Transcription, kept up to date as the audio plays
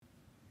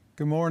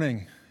Good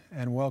morning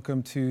and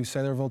welcome to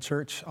Saylorville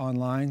Church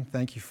Online.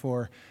 Thank you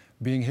for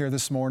being here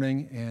this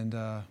morning,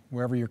 and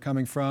wherever you're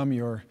coming from,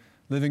 your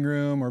living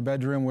room or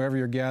bedroom, wherever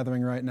you're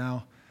gathering right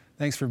now,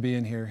 thanks for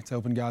being here to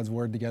open God's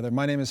Word together.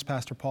 My name is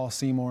Pastor Paul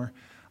Seymour.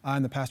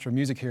 I'm the pastor of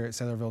music here at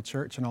Saylorville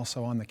Church and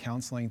also on the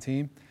counseling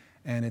team,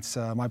 and it's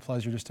my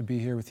pleasure just to be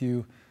here with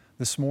you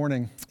this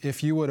morning.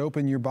 If you would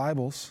open your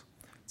Bibles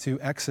to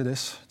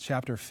Exodus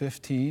chapter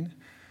 15.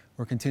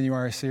 We're continuing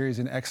our series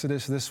in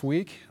Exodus this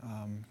week,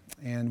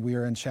 and we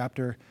are in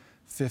chapter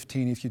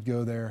 15, if you'd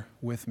go there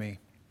with me.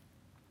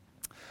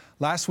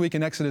 Last week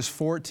in Exodus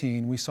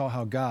 14, we saw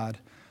how God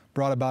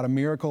brought about a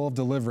miracle of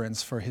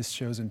deliverance for His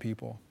chosen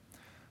people.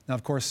 Now,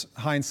 of course,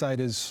 hindsight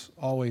is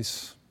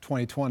always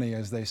 20/20,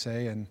 as they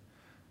say, and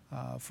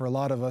for a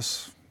lot of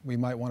us, we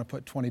might want to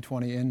put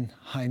 20/20 in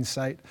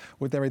hindsight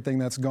with everything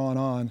that's gone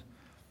on.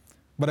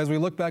 But as we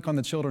look back on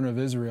the children of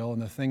Israel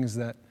and the things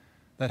that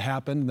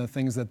happened, and the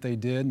things that they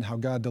did, and how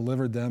God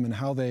delivered them, and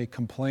how they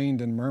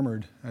complained and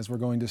murmured, as we're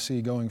going to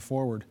see going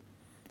forward,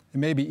 it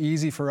may be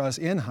easy for us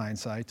in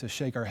hindsight to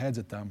shake our heads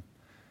at them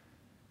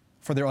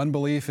for their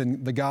unbelief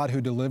in the God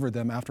who delivered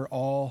them after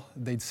all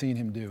they'd seen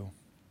Him do.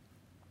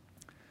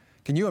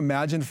 Can you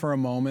imagine for a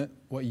moment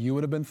what you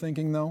would have been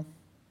thinking, though,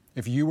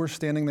 if you were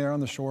standing there on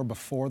the shore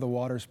before the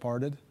waters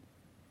parted?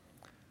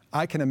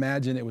 I can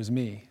imagine it was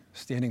me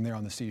standing there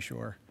on the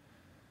seashore.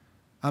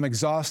 I'm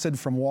exhausted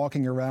from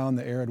walking around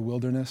the arid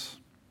wilderness,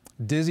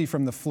 dizzy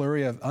from the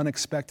flurry of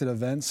unexpected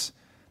events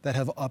that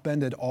have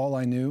upended all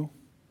I knew.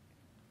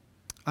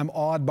 I'm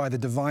awed by the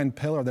divine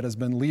pillar that has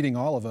been leading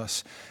all of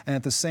us, and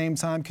at the same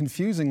time,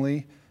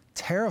 confusingly,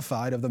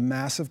 terrified of the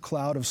massive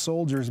cloud of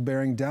soldiers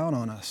bearing down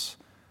on us,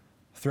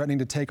 threatening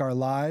to take our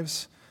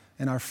lives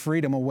and our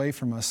freedom away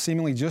from us,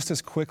 seemingly just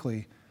as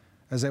quickly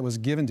as it was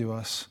given to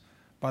us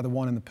by the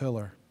one in the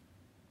pillar.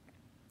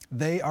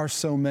 They are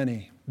so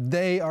many.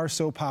 They are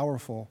so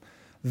powerful.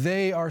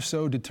 They are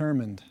so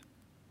determined.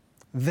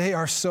 They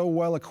are so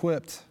well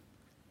equipped.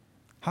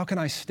 How can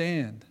I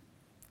stand?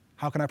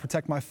 How can I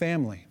protect my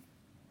family?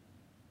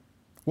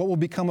 What will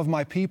become of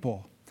my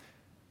people?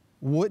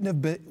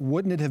 Wouldn't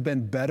it have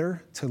been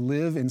better to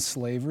live in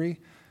slavery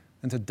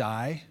than to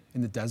die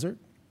in the desert?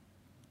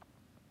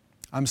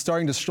 I'm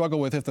starting to struggle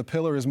with if the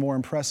pillar is more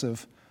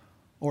impressive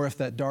or if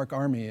that dark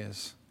army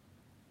is.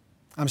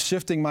 I'm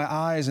shifting my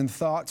eyes and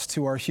thoughts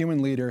to our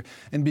human leader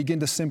and begin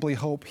to simply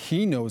hope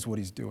he knows what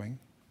he's doing.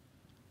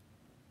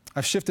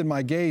 I've shifted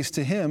my gaze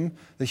to him,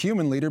 the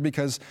human leader,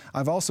 because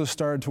I've also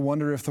started to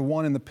wonder if the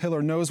one in the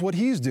pillar knows what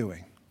he's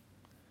doing.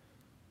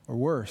 Or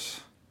worse,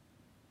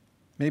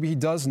 maybe he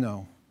does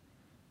know,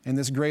 and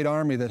this great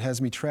army that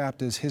has me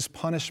trapped is his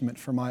punishment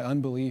for my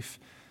unbelief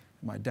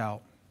and my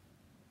doubt.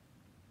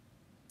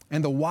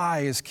 And the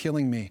why is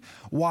killing me.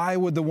 Why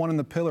would the one in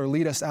the pillar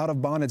lead us out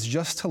of bondage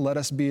just to let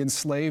us be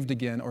enslaved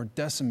again or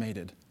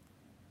decimated?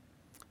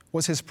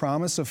 Was his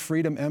promise of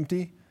freedom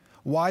empty?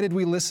 Why did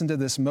we listen to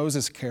this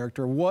Moses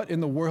character? What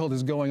in the world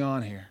is going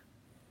on here?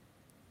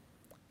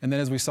 And then,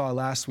 as we saw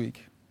last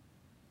week,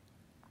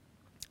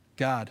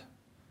 God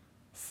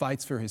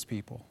fights for His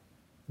people.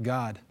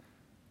 God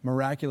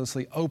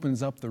miraculously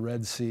opens up the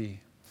Red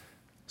Sea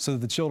so that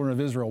the children of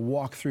Israel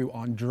walk through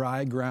on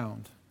dry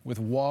ground with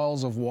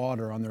walls of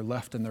water on their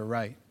left and their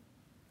right.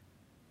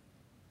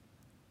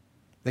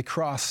 They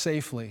cross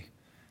safely,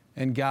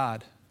 and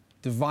God,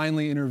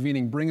 divinely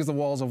intervening, brings the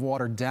walls of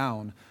water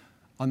down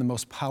on the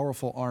most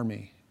powerful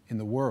army in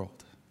the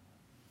world,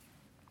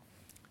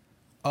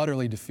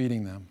 utterly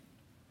defeating them.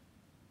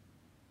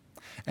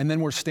 And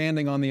then we're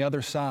standing on the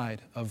other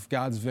side of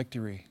God's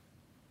victory,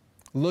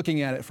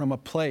 looking at it from a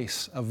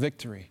place of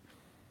victory.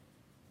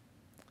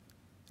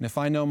 And if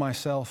I know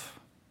myself,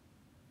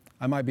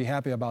 I might be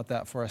happy about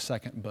that for a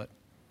second, but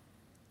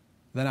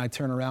then I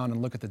turn around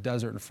and look at the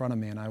desert in front of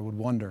me and I would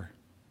wonder,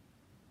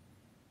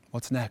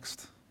 what's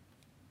next?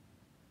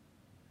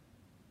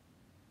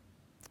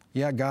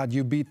 Yeah, God,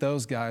 you beat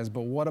those guys,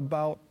 but what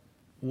about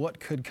what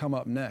could come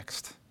up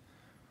next?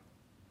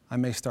 I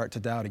may start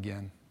to doubt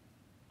again.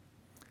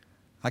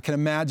 I can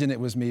imagine it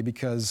was me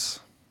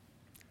because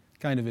it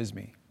kind of is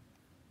me.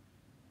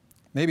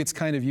 Maybe it's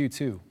kind of you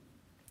too.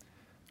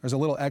 There's a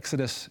little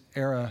Exodus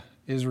era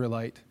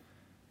Israelite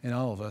in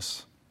all of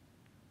us.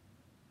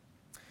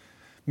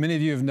 Many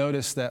of you have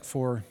noticed that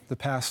for the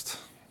past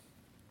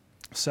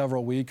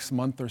several weeks,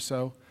 month or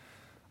so,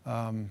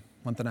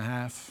 month and a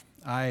half,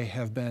 I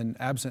have been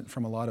absent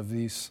from a lot of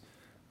these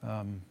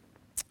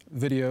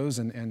videos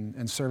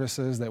and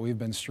services that we've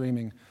been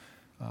streaming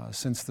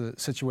since the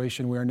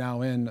situation we are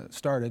now in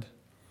started.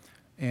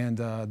 And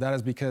that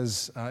is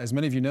because, as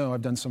many of you know,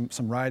 I've done some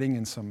writing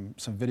and some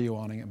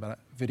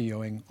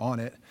videoing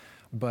on it,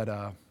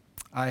 but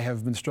I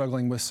have been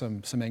struggling with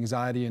some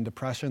anxiety and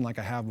depression like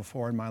I have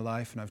before in my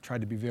life, and I've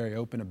tried to be very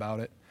open about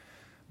it.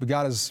 But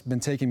God has been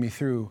taking me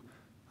through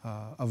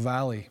a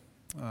valley.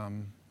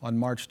 On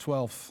March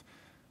 12th,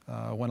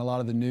 when a lot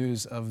of the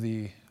news of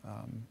the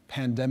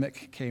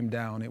pandemic came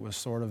down, it was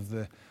sort of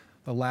the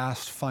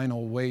last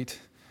final weight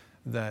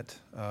that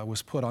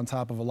was put on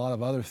top of a lot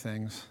of other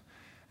things.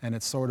 and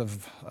it sort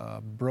of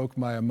broke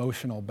my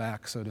emotional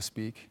back, so to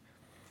speak,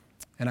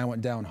 and I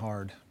went down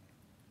hard.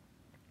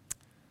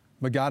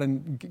 But God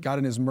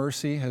in His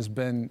mercy has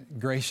been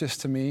gracious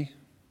to me.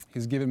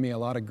 He's given me a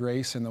lot of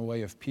grace in the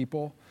way of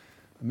people.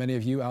 Many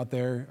of you out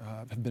there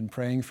have been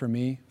praying for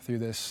me through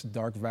this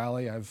dark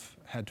valley I've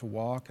had to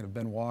walk and have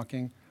been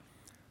walking.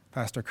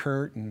 Pastor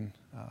Kurt and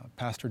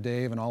Pastor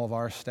Dave and all of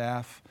our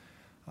staff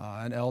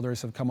and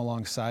elders have come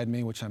alongside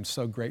me, which I'm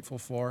so grateful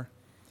for.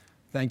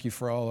 Thank you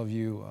for all of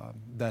you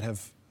that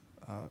have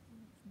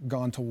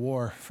gone to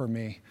war for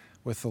me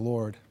with the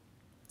Lord.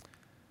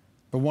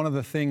 But one of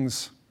the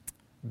things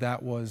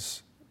that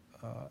was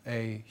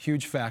a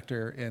huge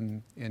factor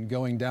in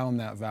going down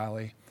that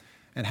valley,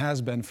 and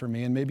has been for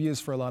me, and maybe is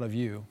for a lot of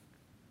you.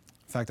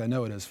 In fact, I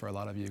know it is for a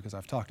lot of you because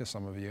I've talked to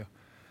some of you.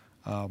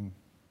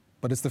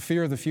 But it's the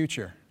fear of the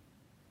future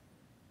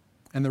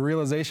and the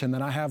realization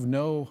that I have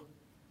no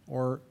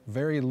or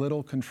very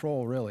little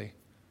control, really,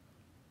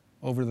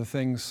 over the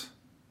things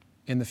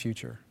in the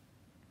future.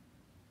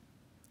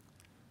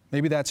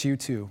 Maybe that's you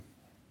too.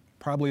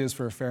 Probably is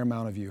for a fair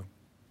amount of you.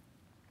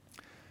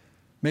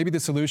 Maybe the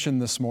solution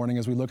this morning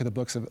as we look at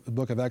the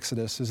book of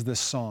Exodus is this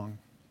song.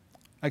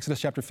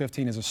 Exodus chapter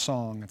 15 is a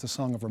song. It's a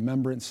song of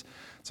remembrance.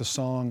 It's a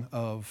song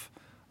of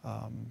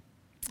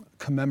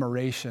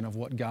commemoration of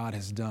what God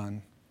has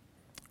done.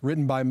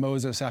 Written by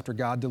Moses after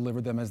God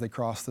delivered them after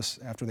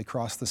they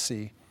crossed the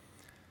sea.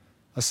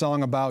 A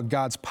song about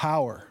God's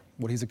power,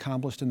 what He's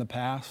accomplished in the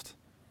past,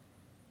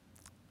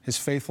 His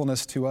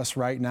faithfulness to us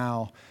right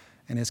now,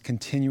 and His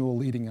continual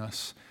leading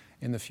us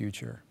in the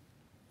future.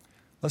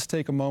 Let's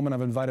take a moment.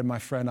 I've invited my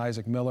friend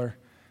Isaac Miller.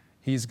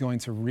 He's going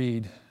to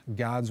read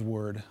God's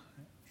Word,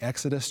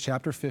 Exodus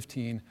chapter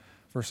 15,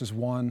 verses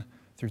 1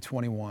 through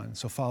 21.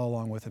 So follow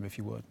along with him if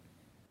you would.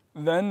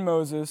 Then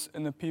Moses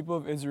and the people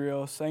of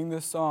Israel sang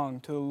this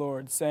song to the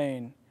Lord,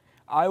 saying,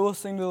 I will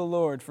sing to the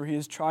Lord, for He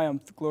has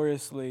triumphed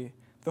gloriously.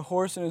 The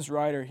horse and his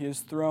rider He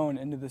has thrown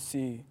into the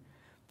sea.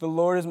 The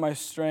Lord is my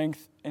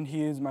strength, and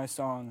He is my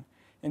song,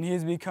 and He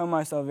has become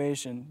my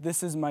salvation.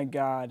 This is my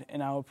God,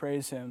 and I will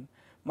praise Him.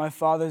 My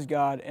Father's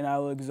God, and I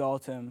will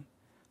exalt Him.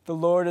 The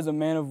Lord is a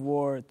man of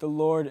war, the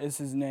Lord is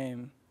His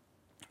name.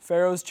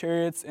 Pharaoh's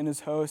chariots and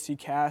his hosts He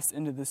cast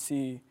into the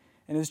sea,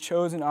 and His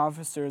chosen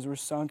officers were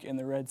sunk in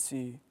the Red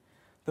Sea.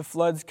 The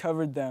floods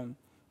covered them.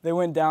 They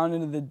went down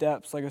into the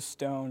depths like a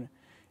stone.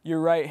 Your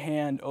right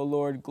hand, O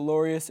Lord,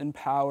 glorious in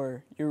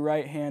power, your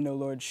right hand, O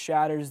Lord,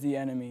 shatters the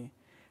enemy.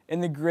 In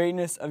the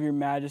greatness of your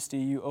majesty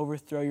you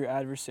overthrow your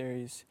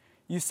adversaries.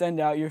 You send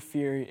out your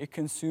fury, it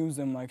consumes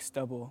them like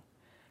stubble.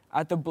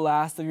 At the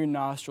blast of your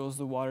nostrils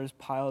the waters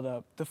piled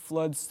up, the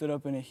floods stood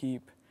up in a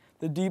heap.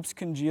 The deeps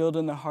congealed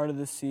in the heart of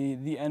the sea.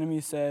 The enemy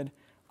said,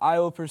 I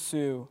will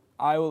pursue,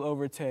 I will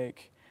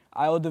overtake.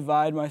 I will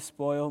divide my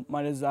spoil,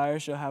 my desire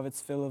shall have its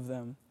fill of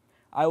them.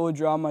 I will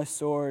draw my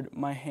sword,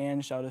 my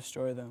hand shall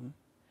destroy them.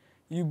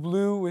 You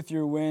blew with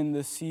your wind,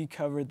 the sea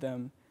covered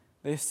them.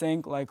 They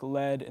sank like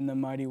lead in the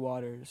mighty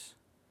waters.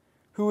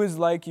 Who is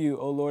like you,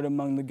 O Lord,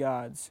 among the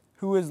gods?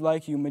 Who is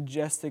like you,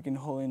 majestic in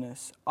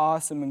holiness,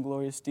 awesome in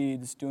glorious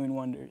deeds, doing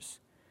wonders?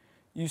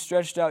 You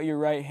stretched out your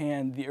right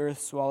hand, the earth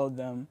swallowed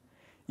them.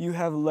 You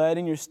have led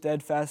in your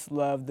steadfast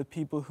love the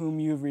people whom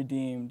you have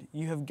redeemed.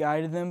 You have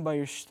guided them by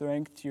your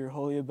strength to your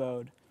holy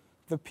abode.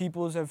 The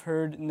peoples have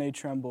heard and they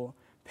tremble.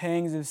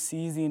 Pangs have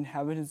seized the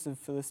inhabitants of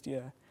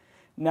Philistia.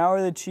 Now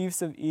are the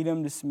chiefs of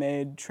Edom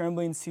dismayed.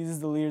 Trembling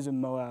seizes the leaders of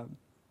Moab.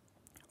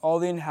 All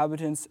the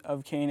inhabitants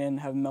of Canaan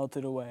have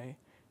melted away.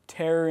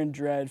 Terror and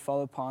dread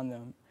fall upon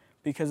them.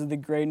 Because of the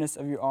greatness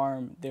of your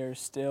arm, they are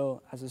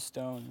still as a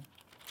stone.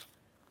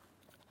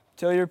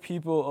 Till your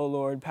people, O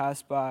Lord,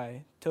 pass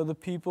by, till the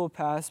people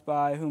pass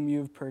by whom you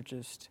have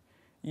purchased.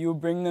 You will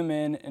bring them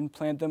in and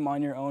plant them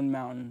on your own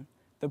mountain,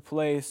 the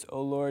place,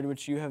 O Lord,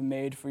 which you have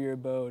made for your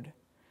abode,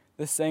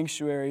 the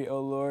sanctuary, O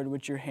Lord,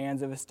 which your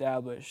hands have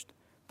established.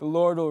 The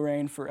Lord will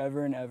reign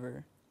forever and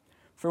ever.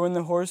 For when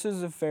the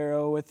horses of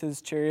Pharaoh with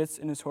his chariots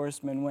and his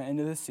horsemen went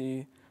into the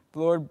sea, the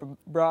Lord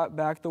brought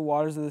back the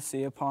waters of the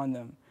sea upon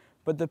them.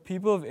 But the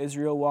people of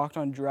Israel walked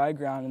on dry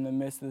ground in the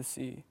midst of the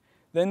sea.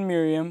 Then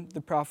Miriam, the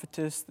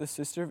prophetess, the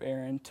sister of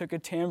Aaron, took a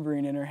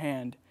tambourine in her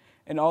hand,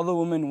 and all the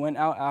women went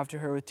out after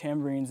her with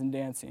tambourines and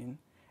dancing.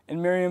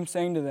 And Miriam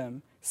sang to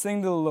them,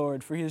 Sing to the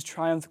Lord, for He has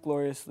triumphed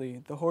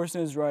gloriously. The horse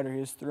and his rider He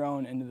has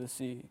thrown into the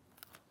sea.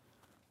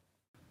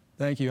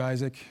 Thank you,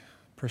 Isaac.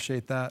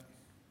 Appreciate that.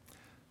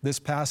 This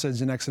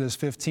passage in Exodus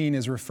 15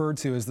 is referred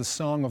to as the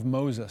Song of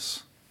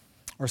Moses,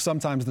 or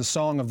sometimes the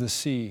Song of the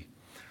Sea.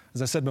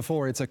 As I said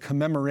before, it's a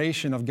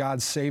commemoration of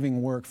God's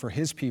saving work for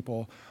His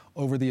people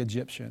over the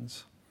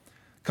Egyptians.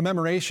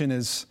 Commemoration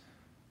is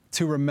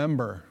to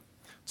remember,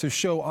 to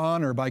show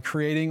honor by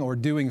creating or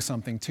doing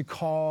something, to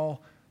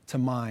call to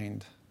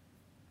mind.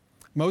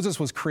 Moses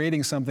was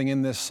creating something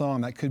in this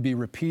song that could be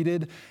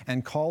repeated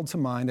and called to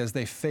mind as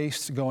they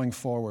faced going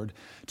forward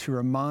to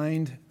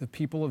remind the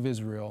people of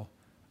Israel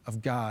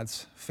of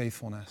God's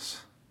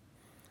faithfulness.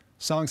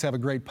 Songs have a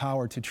great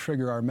power to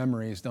trigger our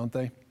memories, don't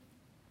they?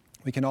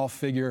 We can all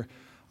figure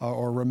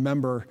or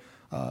remember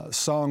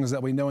songs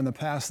that we know in the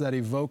past that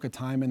evoke a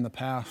time in the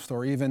past,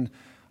 or even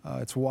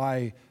it's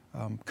why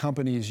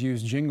companies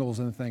use jingles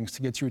and things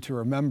to get you to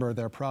remember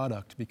their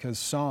product, because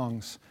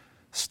songs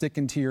stick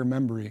into your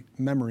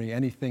memory,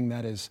 anything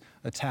that is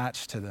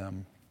attached to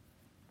them.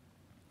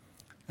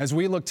 As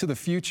we look to the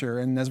future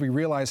and as we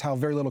realize how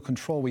very little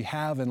control we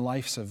have in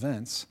life's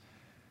events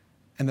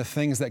and the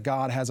things that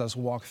God has us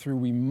walk through,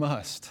 we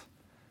must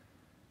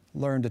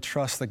learn to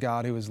trust the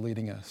God who is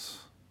leading us.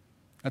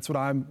 That's what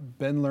I've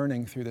been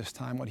learning through this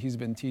time, what He's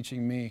been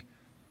teaching me.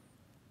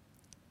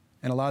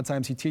 And a lot of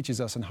times He teaches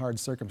us in hard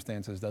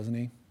circumstances, doesn't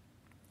He?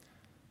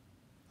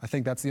 I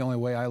think that's the only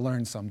way I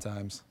learn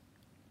sometimes.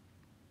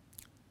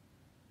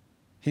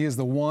 He is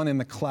the one in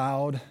the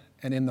cloud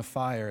and in the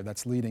fire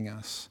that's leading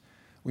us.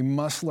 We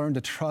must learn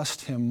to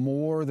trust Him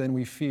more than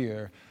we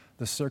fear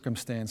the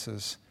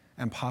circumstances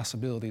and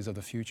possibilities of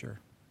the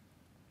future.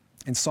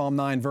 In Psalm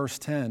 9, verse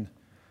 10,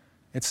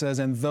 it says,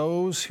 "And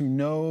those who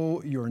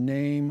know your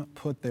name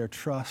put their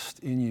trust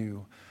in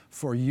you,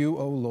 for you,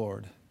 O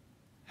Lord,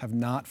 have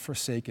not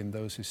forsaken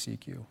those who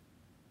seek you."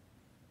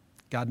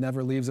 God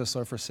never leaves us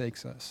or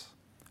forsakes us.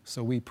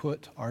 So we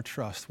put our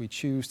trust, we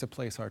choose to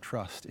place our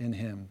trust in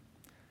Him.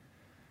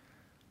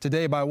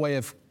 Today, by way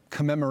of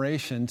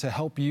commemoration, to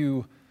help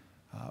you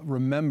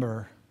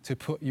remember to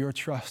put your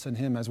trust in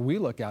Him as we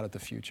look out at the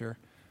future,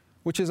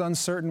 which is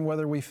uncertain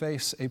whether we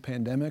face a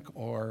pandemic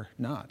or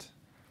not.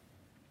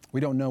 We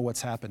don't know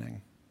what's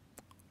happening,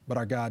 but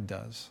our God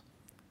does.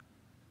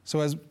 So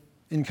as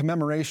in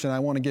commemoration, I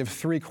want to give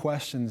 3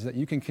 questions that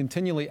you can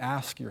continually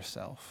ask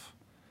yourself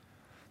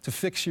to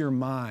fix your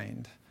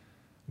mind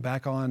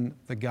back on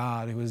the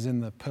God who is in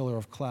the pillar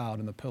of cloud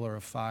and the pillar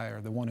of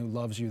fire, the one who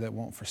loves you, that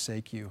won't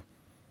forsake you.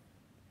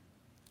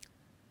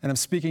 And I'm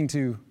speaking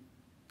to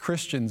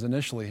Christians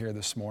initially here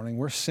this morning.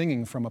 We're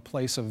singing from a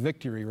place of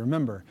victory.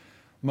 Remember,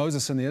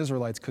 Moses and the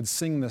Israelites could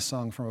sing this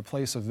song from a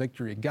place of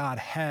victory. God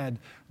had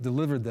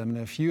delivered them. And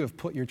if you have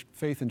put your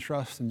faith and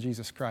trust in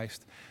Jesus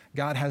Christ,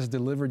 God has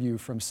delivered you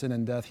from sin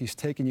and death. He's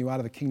taken you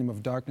out of the kingdom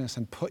of darkness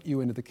and put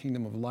you into the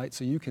kingdom of light.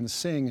 So you can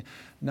sing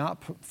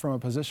not from a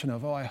position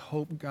of, oh, I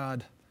hope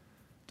God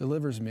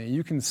delivers me.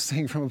 You can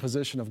sing from a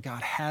position of,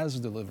 God has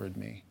delivered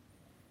me,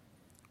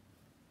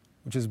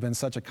 which has been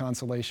such a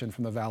consolation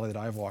from the valley that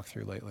I've walked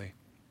through lately.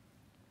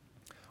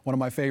 One of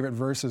my favorite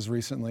verses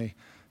recently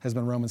has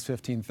been Romans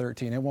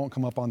 15:13. It won't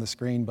come up on the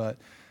screen, but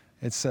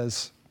it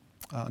says,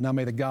 "Now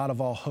may the God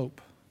of all hope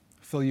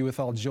fill you with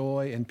all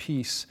joy and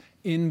peace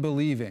in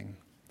believing,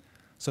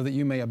 so that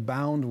you may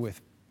abound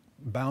with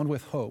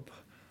hope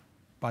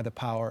by the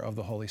power of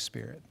the Holy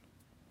Spirit."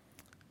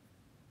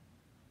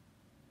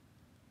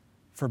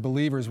 For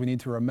believers, we need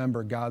to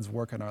remember God's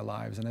work in our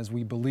lives, and as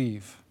we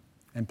believe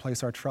and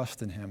place our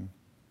trust in Him,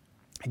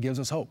 He gives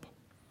us hope.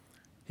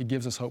 He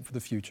gives us hope for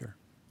the future.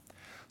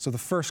 So the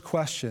first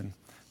question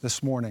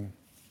this morning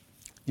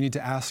you need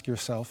to ask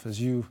yourself as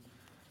you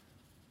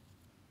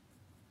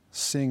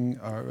sing,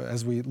 or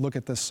as we look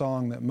at this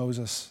song that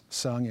Moses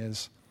sung,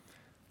 is,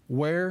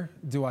 where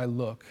do I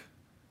look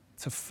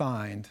to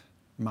find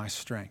my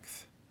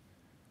strength?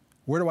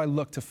 Where do I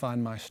look to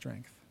find my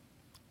strength?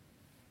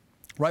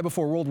 Right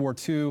before World War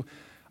II,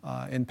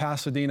 in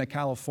Pasadena,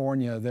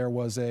 California, there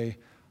was the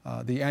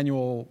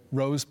annual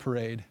Rose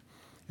Parade,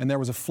 and there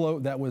was a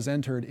float that was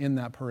entered in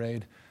that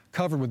parade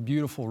covered with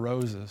beautiful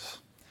roses,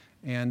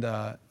 and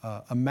a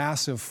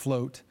massive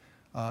float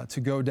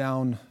to go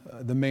down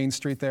the main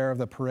street there of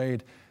the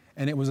parade,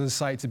 and it was a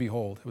sight to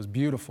behold. It was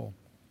beautiful.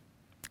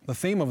 The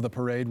theme of the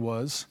parade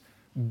was,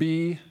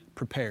 be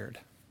prepared.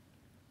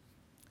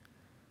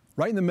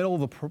 Right in the middle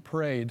of the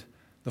parade,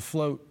 the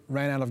float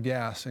ran out of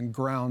gas and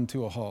ground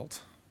to a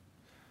halt.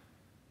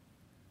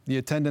 The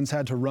attendants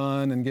had to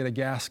run and get a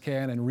gas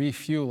can and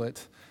refuel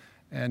it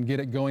and get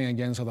it going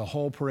again so the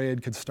whole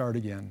parade could start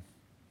again.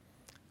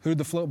 Who did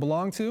the float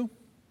belong to?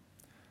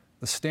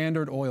 The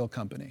Standard Oil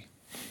Company.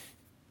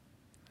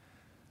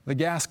 The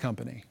gas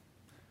company,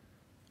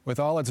 with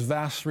all its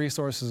vast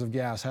resources of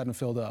gas, hadn't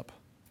filled up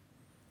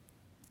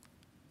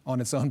on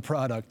its own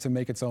product to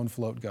make its own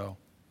float go.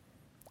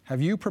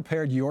 Have you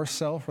prepared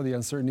yourself for the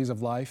uncertainties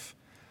of life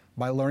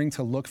by learning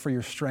to look for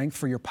your strength,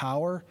 for your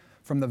power,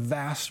 from the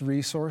vast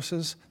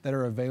resources that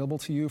are available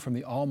to you from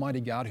the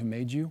Almighty God who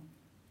made you?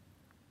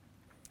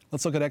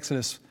 Let's look at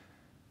Exodus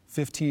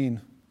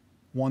 15,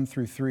 1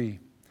 through 3.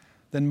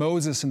 Then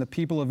Moses and the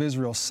people of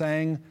Israel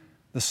sang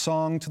the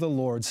song to the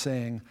Lord,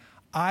 saying,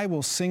 I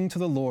will sing to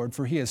the Lord,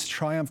 for He has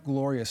triumphed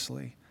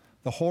gloriously.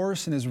 The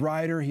horse and his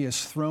rider He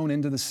has thrown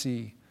into the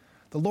sea.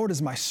 The Lord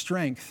is my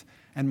strength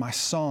and my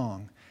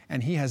song,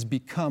 and He has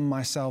become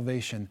my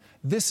salvation.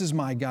 This is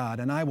my God,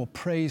 and I will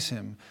praise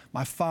Him,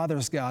 my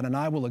Father's God, and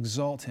I will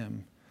exalt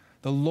Him.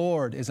 The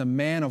Lord is a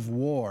man of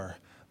war.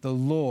 The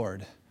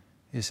Lord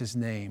is His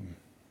name.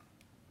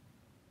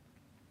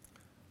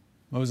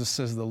 Moses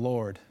says, the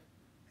Lord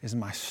is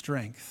my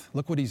strength.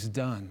 Look what He's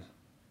done.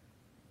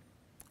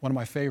 One of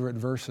my favorite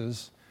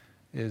verses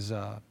is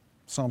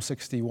Psalm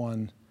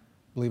 61,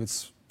 I believe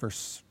it's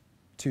verse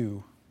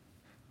 2.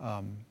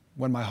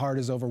 When my heart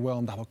is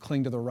overwhelmed, I will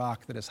cling to the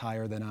rock that is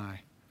higher than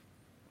I.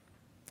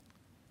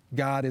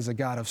 God is a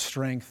God of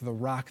strength, the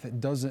rock that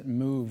doesn't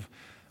move.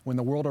 When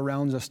the world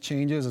around us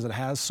changes, as it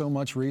has so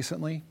much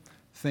recently,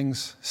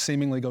 things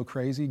seemingly go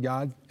crazy.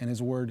 God and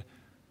His Word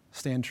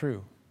stand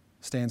true,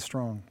 stand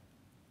strong.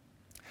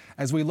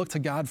 As we look to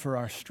God for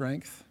our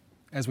strength,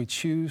 as we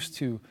choose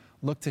to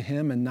look to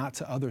Him and not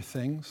to other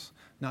things,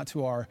 not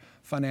to our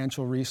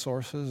financial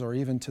resources or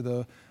even to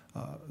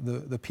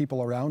the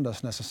people around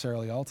us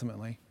necessarily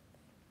ultimately,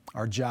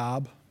 our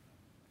job,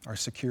 our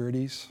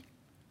securities,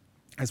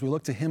 as we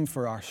look to Him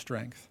for our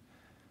strength,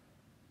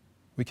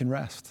 we can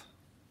rest.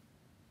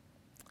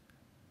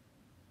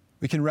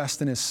 We can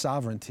rest in His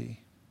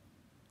sovereignty.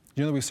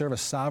 You know that we serve a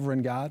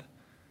sovereign God?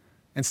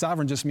 And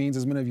sovereign just means,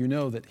 as many of you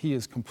know, that He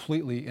is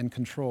completely in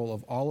control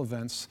of all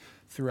events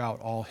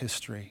throughout all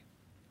history.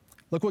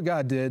 Look what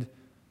God did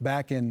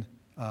back in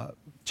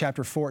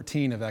chapter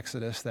 14 of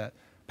Exodus that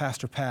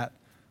Pastor Pat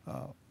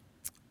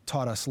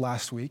taught us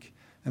last week,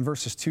 in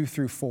verses 2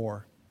 through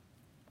 4.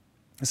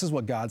 This is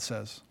what God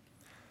says.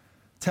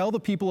 Tell the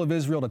people of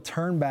Israel to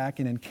turn back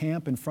and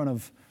encamp in front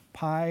of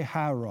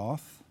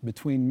Pi-hahiroth,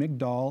 between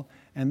Migdol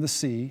and the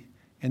sea,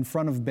 in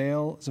front of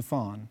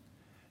Baal-zephon.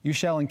 You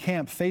shall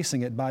encamp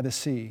facing it by the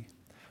sea.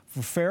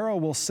 For Pharaoh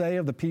will say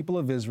of the people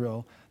of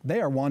Israel,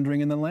 they are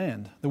wandering in the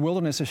land. The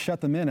wilderness has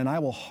shut them in, and I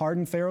will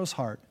harden Pharaoh's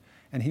heart,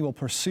 and he will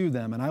pursue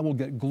them, and I will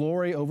get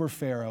glory over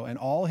Pharaoh and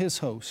all his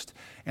host,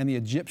 and the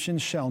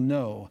Egyptians shall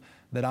know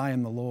that I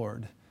am the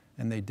Lord.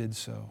 And they did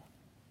so.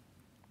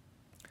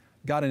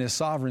 God in His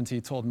sovereignty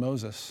told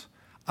Moses,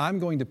 I'm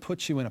going to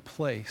put you in a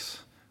place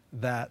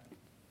that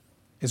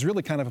is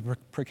really kind of a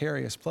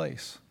precarious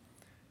place.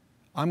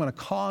 I'm going to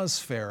cause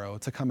Pharaoh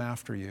to come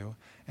after you,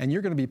 and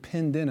you're going to be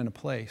pinned in a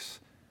place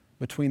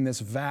between this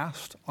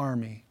vast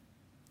army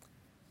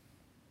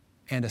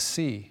and a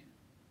sea,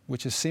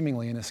 which is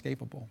seemingly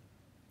inescapable.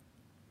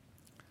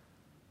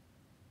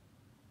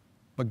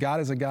 But God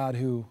is a God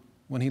who,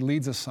 when He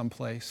leads us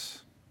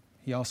someplace,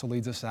 He also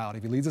leads us out.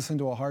 If He leads us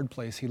into a hard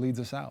place, He leads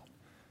us out.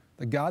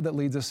 The God that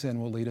leads us in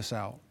will lead us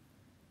out.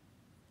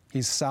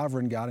 He's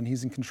sovereign God, and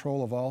He's in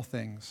control of all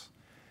things.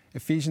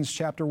 Ephesians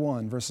chapter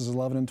 1, verses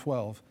 11 and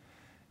 12.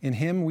 In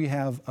Him we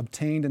have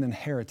obtained an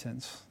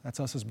inheritance,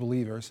 that's us as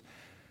believers,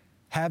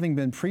 having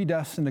been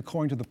predestined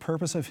according to the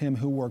purpose of Him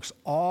who works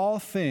all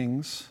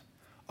things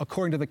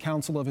according to the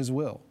counsel of His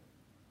will,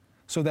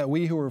 so that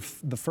we who are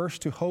the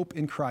first to hope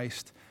in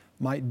Christ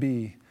might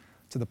be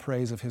to the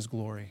praise of His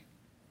glory.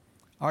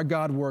 Our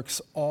God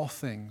works all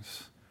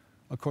things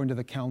according to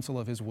the counsel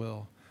of His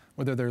will,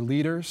 whether they're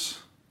leaders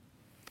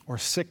or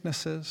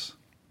sicknesses,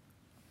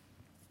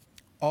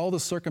 all the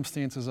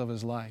circumstances of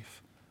His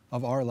life,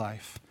 of our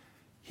life,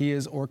 He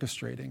is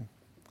orchestrating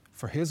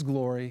for His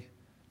glory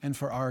and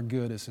for our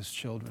good as His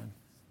children.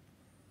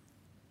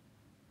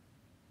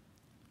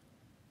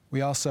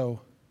 We also,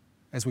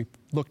 as we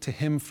look to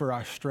Him for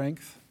our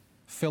strength,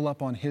 fill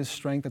up on His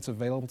strength that's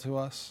available to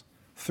us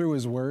through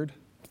His Word.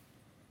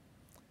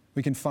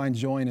 We can find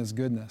joy in His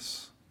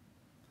goodness.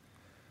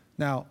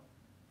 Now,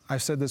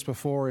 I've said this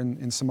before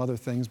in some other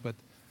things, but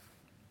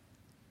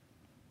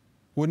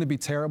wouldn't it be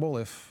terrible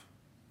if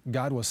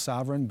God was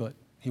sovereign, but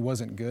He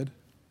wasn't good?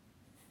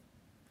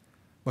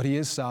 But He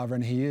is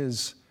sovereign, He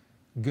is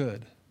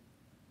good.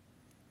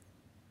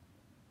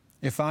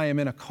 If I am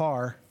in a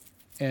car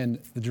and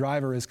the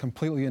driver is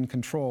completely in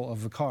control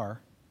of the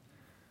car,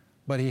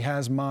 but he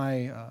has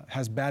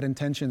bad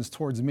intentions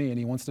towards me and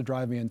he wants to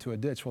drive me into a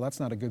ditch, well, that's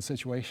not a good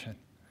situation.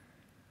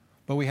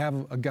 But we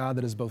have a God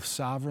that is both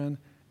sovereign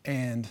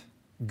and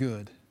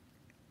good.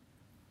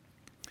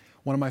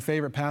 One of my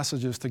favorite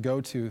passages to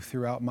go to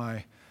throughout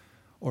my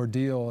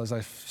ordeal as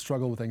I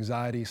struggle with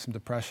anxiety, some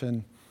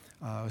depression,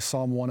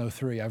 Psalm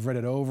 103. I've read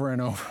it over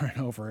and over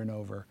and over and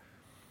over.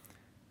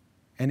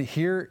 And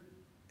here,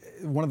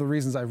 one of the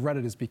reasons I've read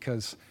it is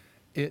because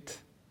it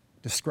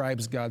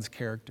describes God's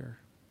character,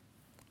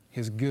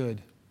 His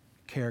good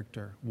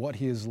character, what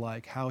He is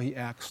like, how He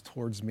acts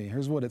towards me.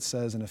 Here's what it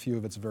says in a few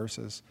of its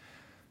verses.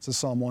 This is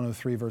Psalm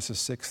 103, verses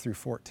 6 through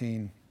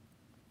 14.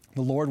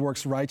 The Lord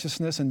works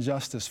righteousness and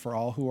justice for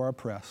all who are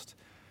oppressed.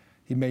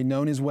 He made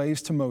known His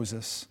ways to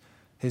Moses,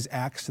 His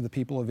acts to the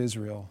people of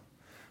Israel.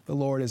 The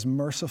Lord is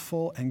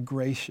merciful and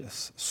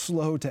gracious,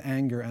 slow to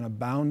anger and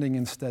abounding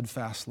in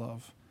steadfast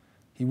love.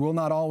 He will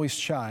not always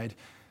chide,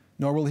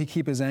 nor will He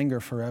keep His anger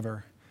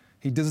forever.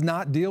 He does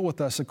not deal with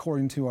us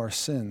according to our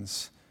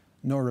sins,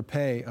 nor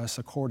repay us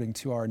according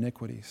to our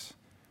iniquities.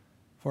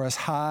 For as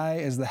high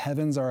as the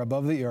heavens are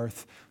above the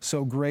earth,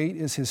 so great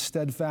is His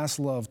steadfast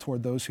love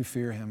toward those who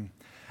fear Him.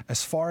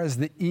 As far as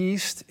the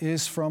east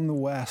is from the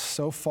west,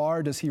 so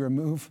far does He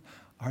remove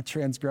our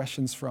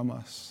transgressions from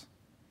us.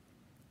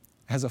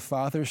 As a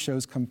father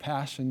shows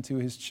compassion to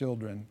his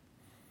children,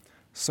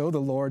 so the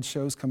Lord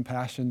shows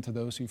compassion to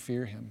those who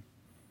fear Him.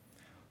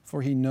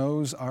 For He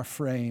knows our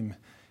frame.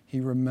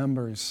 He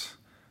remembers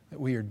that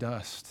we are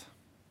dust.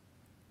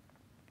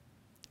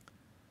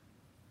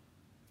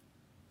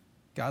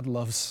 God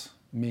loves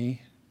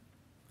me.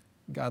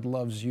 God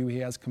loves you. He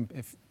has,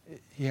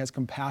 he has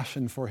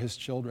compassion for his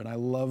children. I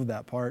love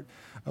that part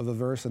of the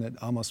verse, and it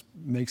almost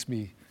makes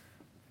me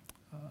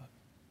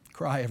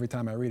cry every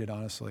time I read it,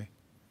 honestly.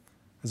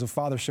 As a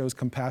father shows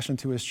compassion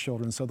to his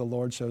children, so the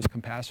Lord shows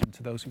compassion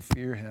to those who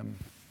fear him.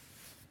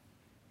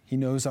 He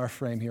knows our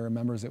frame. He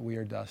remembers that we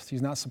are dust.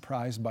 He's not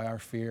surprised by our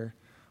fear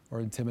or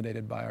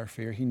intimidated by our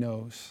fear. He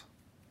knows.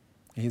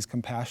 He's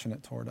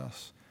compassionate toward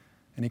us.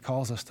 And he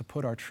calls us to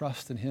put our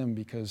trust in him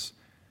because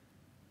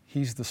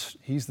he's the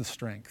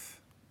strength.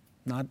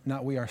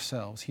 Not we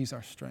ourselves. He's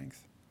our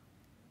strength.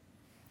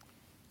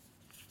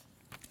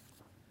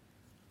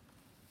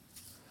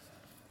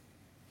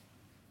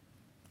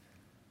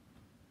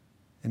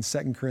 In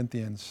 2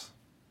 Corinthians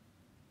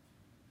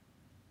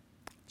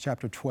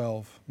chapter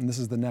 12, and this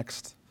is the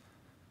next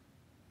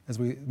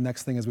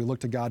thing as we look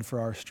to God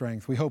for our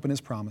strength. We hope in his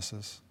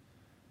promises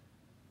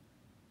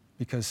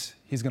because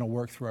he's going to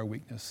work through our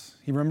weakness.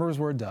 He remembers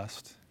we're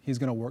dust. He's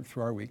going to work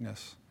through our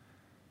weakness.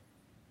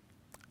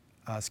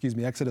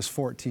 Exodus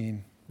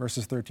 14,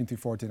 verses 13 through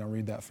 14. I'll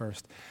read that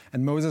first.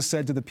 And Moses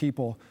said to the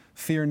people,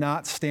 "Fear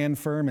not, stand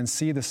firm and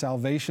see the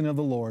salvation of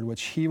the Lord,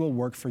 which he will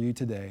work for you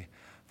today.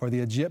 For the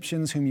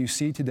Egyptians whom you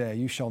see today,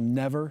 you shall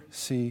never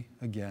see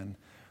again.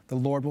 The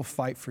Lord will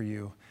fight for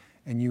you,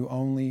 and you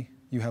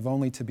have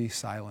only to be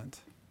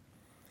silent."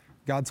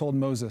 God told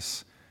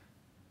Moses,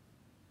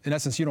 in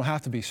essence, you don't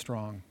have to be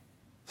strong.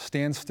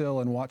 Stand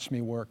still and watch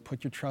me work.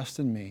 Put your trust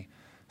in me.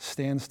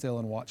 Stand still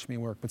and watch me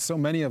work. But so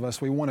many of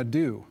us, we want to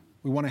do.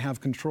 We want to have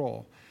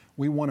control.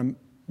 We want to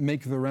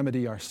make the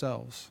remedy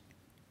ourselves.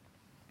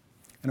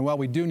 And while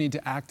we do need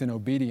to act in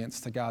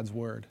obedience to God's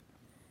word,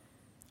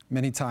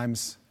 many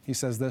times he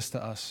says this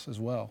to us as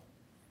well.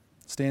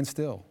 Stand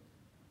still.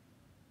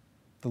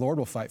 The Lord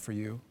will fight for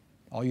you.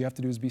 All you have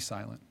to do is be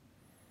silent.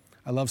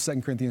 I love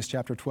 2 Corinthians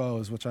chapter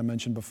 12, which I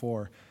mentioned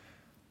before.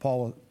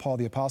 Paul,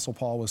 the Apostle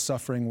Paul, was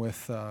suffering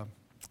with a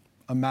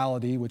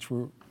malady, which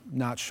we're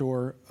not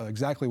sure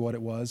exactly what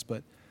it was,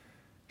 but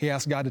he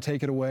asked God to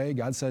take it away.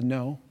 God said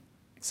no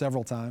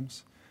several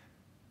times.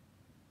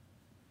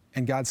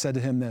 And God said to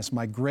him this,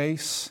 "My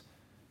grace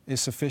is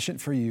sufficient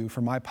for you,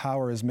 for my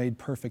power is made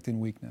perfect in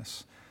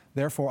weakness.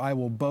 Therefore, I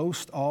will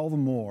boast all the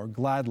more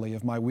gladly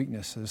of my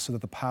weaknesses, so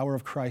that the power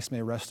of Christ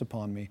may rest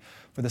upon me.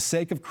 For the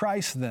sake of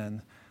Christ,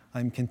 then, I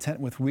am content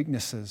with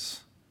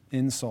weaknesses,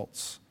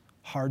 insults,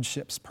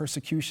 hardships,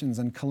 persecutions,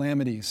 and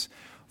calamities.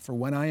 For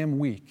when I am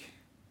weak,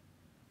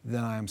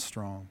 then I am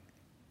strong."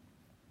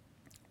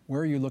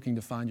 Where are you looking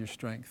to find your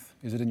strength?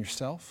 Is it in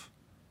yourself?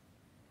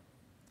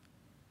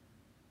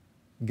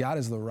 God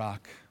is the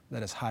rock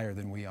that is higher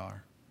than we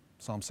are.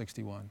 Psalm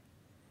 61.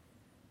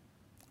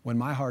 When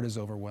my heart is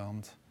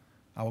overwhelmed,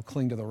 I will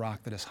cling to the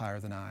rock that is higher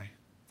than I.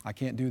 I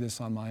can't do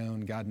this on my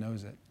own. God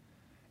knows it.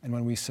 And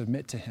when we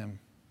submit to him,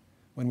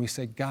 when we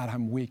say, "God,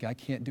 I'm weak. I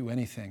can't do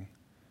anything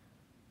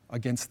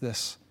against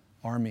this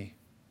army,"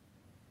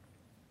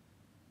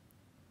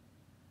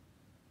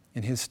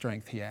 in his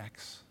strength he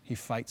acts. He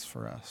fights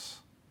for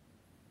us.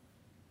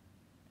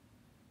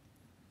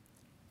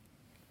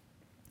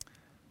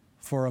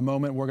 For a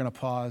moment, we're going to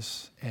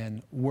pause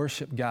and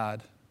worship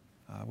God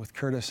with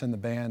Curtis and the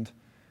band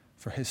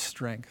for his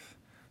strength.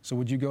 So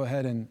would you go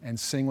ahead and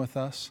sing with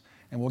us,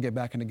 and we'll get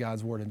back into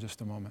God's word in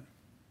just a moment.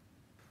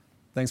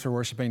 Thanks for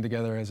worshiping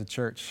together as a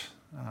church.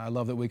 I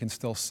love that we can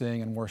still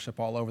sing and worship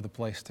all over the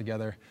place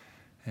together.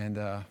 And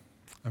I'm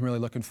really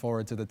looking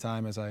forward to the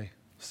time as I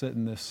sit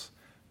in this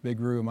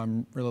big room.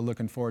 I'm really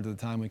looking forward to the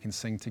time we can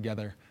sing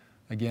together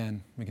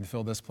again. We can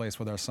fill this place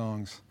with our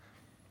songs.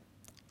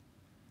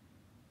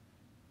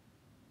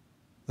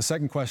 The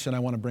second question I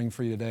want to bring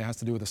for you today has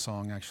to do with a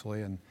song,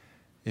 actually. And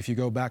if you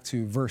go back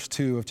to verse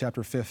 2 of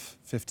chapter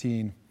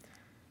 15,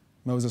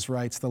 Moses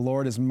writes, "The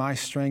Lord is my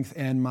strength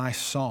and my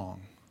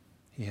song.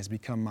 He has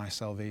become my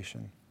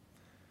salvation."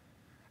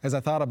 As I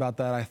thought about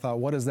that, I thought,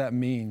 what does that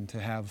mean to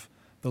have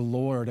the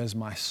Lord as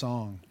my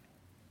song?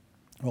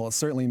 Well, it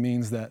certainly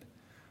means that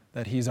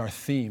he's our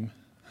theme,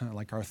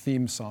 like our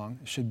theme song.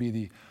 It should be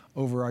the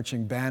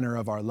overarching banner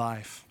of our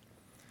life.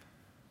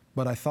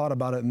 But I thought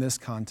about it in this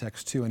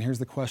context too, and here's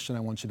the question I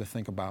want you to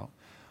think about.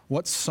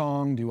 What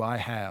song do I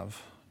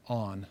have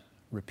on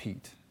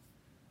repeat?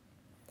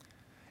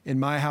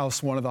 In my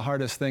house, one of the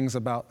hardest things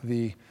about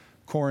the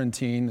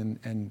quarantine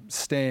and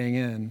staying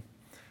in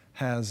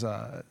has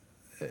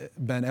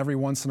been every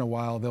once in a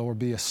while there will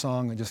be a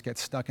song that just gets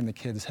stuck in the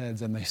kids'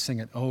 heads and they sing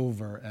it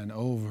over and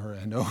over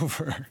and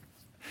over.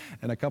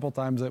 And a couple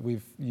times that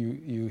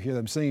you hear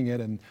them singing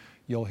it and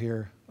you'll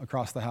hear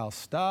across the house,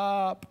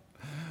 "Stop."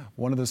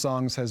 One of the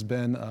songs has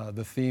been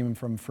the theme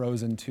from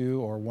Frozen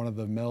 2, or one of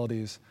the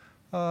melodies.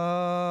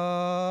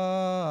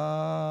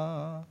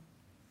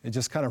 It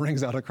just kind of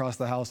rings out across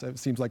the house. It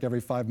seems like every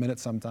 5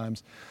 minutes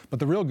sometimes. But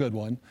the real good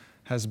one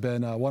has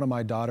been one of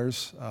my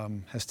daughters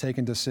has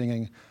taken to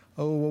singing,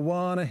 "Oh, I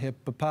want a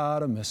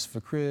hippopotamus for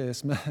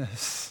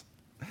Christmas."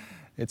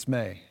 It's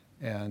May,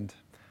 and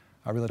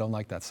I really don't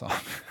like that song.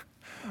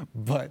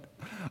 But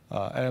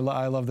I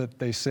love that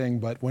they sing,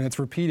 but when it's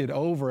repeated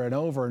over and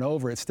over and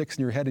over, it sticks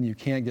in your head and you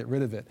can't get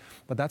rid of it.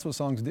 But that's what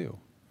songs do. When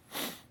it's repeated over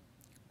and over and over, it sticks in your head and you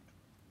can't get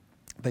rid of it. But that's what songs do. When it's repeated over and over and over, it sticks in your head and you can't get rid of it. But that's what songs do. When it's repeated over and over and over, it sticks in your head and you can't get rid of it. But that's what songs do.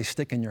 they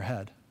stick in your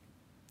head.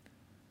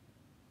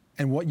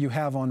 And what you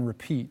have on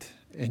repeat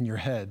in your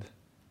head,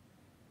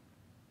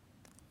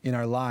 in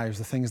our lives,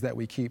 the things that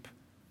we keep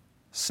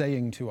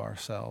saying to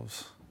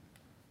ourselves,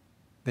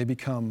 they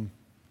become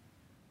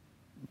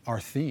our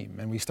theme,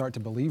 and we start to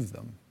believe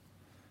them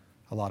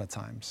a lot of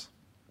times.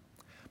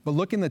 But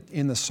look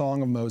in the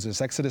Song of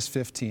Moses, Exodus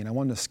 15. I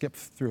wanted to skip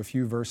through a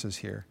few verses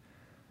here.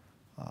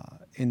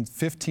 In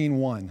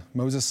 15:1,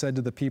 Moses and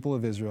the people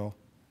of Israel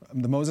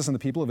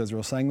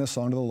sang this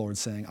song to the Lord,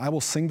 saying, I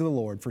will sing to the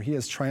Lord, for he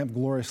has triumphed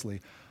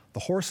gloriously. The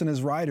horse and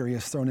his rider he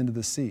has thrown into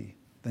the sea.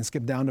 Then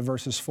skip down to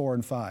verses 4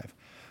 and 5.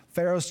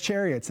 Pharaoh's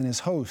chariots and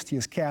his host he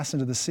has cast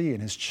into the sea,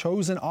 and his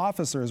chosen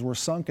officers were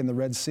sunk in the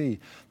Red Sea.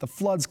 The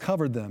floods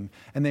covered them,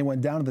 and they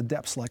went down to the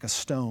depths like a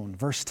stone.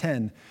 Verse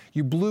 10,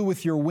 you blew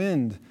with your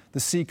wind,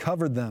 the sea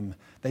covered them.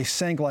 They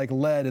sank like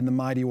lead in the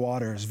mighty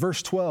waters.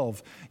 Verse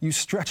 12, you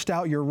stretched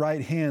out your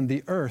right hand,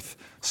 the earth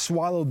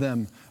swallowed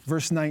them.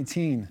 Verse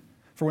 19,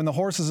 for when the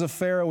horses of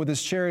Pharaoh with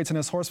his chariots and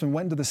his horsemen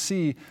went into the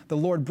sea, the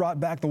Lord brought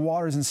back the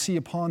waters and sea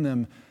upon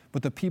them.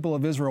 But the people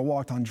of Israel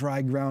walked on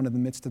dry ground in the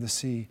midst of the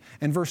sea.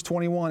 And verse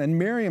 21, and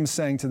Miriam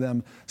sang to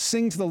them,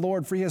 sing to the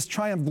Lord, for he has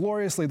triumphed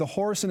gloriously. The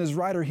horse and his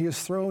rider he has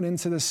thrown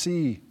into the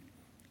sea.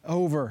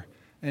 Over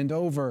and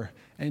over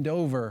and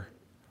over,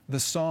 the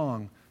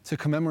song to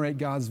commemorate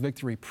God's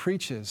victory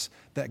preaches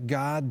that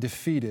God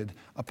defeated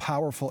a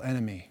powerful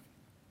enemy.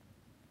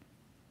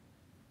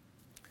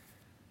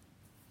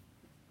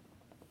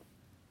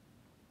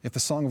 If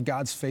the song of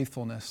God's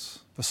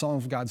faithfulness, the song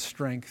of God's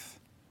strength,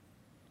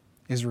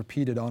 is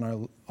repeated on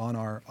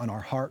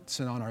our hearts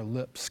and on our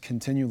lips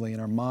continually, in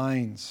our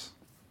minds,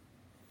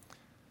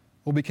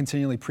 we'll be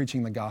continually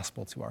preaching the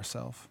gospel to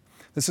ourselves.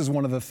 This is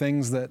one of the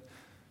things that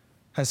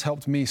has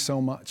helped me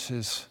so much,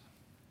 is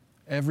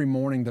every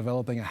morning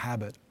developing a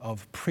habit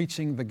of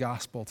preaching the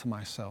gospel to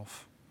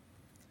myself.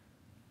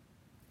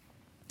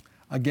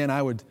 Again,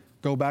 I would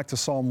go back to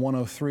Psalm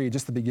 103,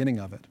 just the beginning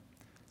of it.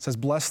 It says,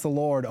 bless the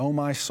Lord, O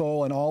my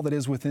soul, and all that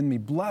is within me.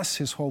 Bless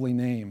his holy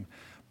name.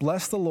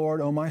 Bless the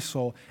Lord, O my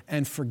soul,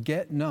 and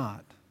forget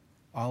not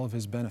all of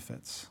his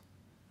benefits,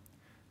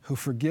 who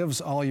forgives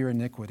all your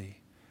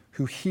iniquity,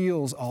 who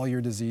heals all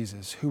your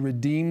diseases, who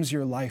redeems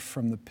your life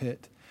from the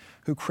pit,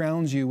 who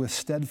crowns you with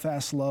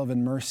steadfast love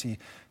and mercy,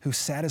 who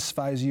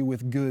satisfies you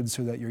with good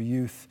so that your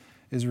youth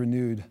is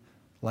renewed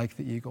like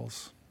the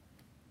eagles.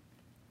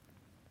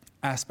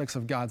 Aspects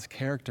of God's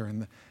character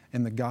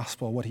in the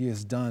gospel, what he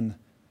has done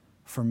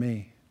for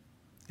me.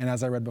 And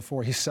as I read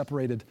before, he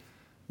separated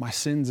my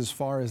sins as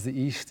far as the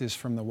east is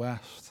from the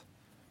west.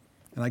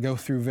 And I go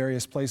through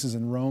various places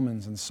in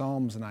Romans and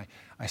Psalms, and I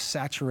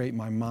saturate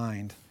my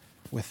mind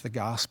with the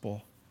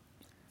gospel.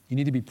 You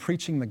need to be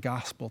preaching the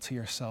gospel to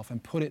yourself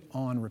and put it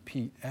on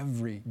repeat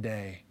every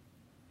day.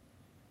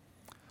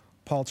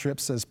 Paul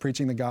Tripp says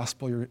preaching the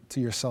gospel to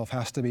yourself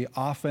has to be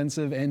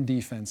offensive and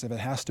defensive. It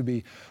has to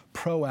be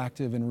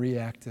proactive and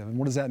reactive. And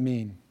what does that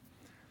mean?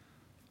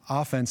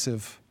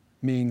 Offensive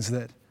means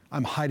that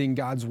I'm hiding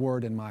God's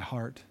word in my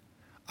heart.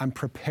 I'm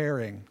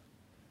preparing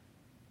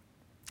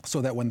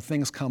so that when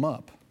things come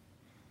up,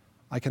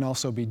 I can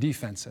also be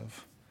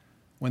defensive.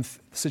 When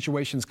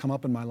situations come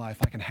up in my life,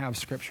 I can have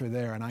scripture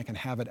there and I can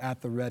have it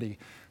at the ready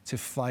to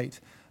fight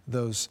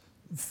those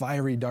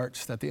fiery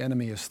darts that the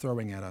enemy is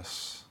throwing at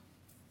us,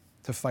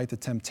 to fight the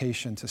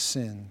temptation to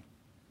sin.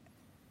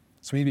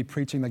 So we need to be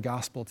preaching the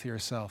gospel to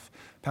yourself.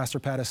 Pastor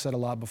Pat has said a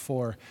lot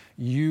before,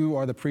 you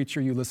are the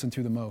preacher you listen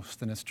to the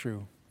most, and it's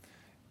true.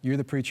 You're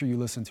the preacher you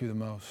listen to the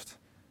most.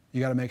 You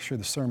got to make sure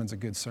the sermon's a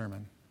good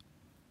sermon,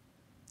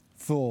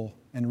 full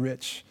and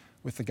rich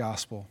with the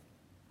gospel.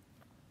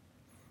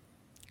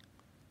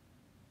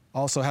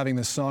 Also, having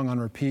this song on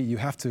repeat, you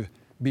have to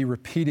be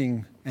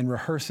repeating and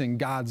rehearsing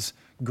God's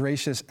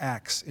gracious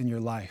acts in your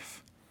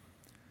life.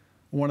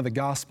 One of the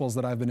gospels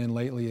that I've been in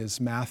lately is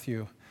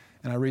Matthew,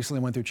 and I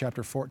recently went through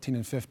chapter 14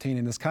 and 15,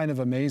 and it's kind of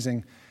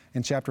amazing.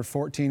 In chapter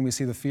 14, we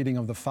see the feeding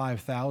of the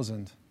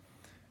 5,000,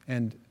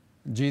 and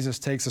Jesus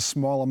takes a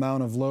small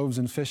amount of loaves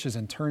and fishes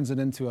and turns it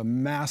into a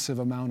massive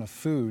amount of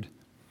food.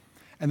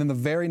 And then the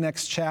very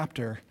next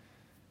chapter,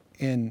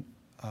 in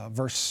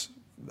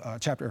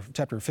chapter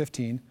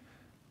 15,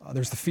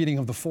 there's the feeding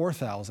of the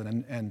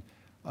 4,000. And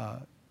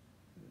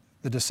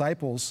the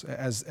disciples,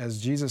 as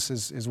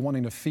Jesus is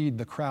wanting to feed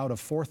the crowd of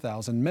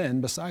 4,000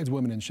 men, besides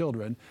women and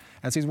children,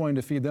 as he's wanting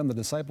to feed them, the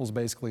disciples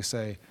basically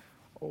say,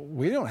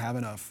 we don't have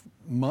enough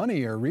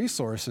money or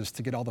resources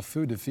to get all the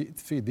food to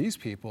feed these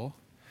people.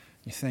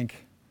 You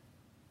think,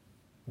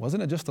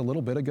 wasn't it just a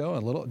little bit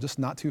ago, just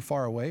not too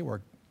far away, where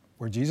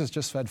Jesus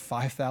just fed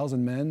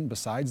 5,000 men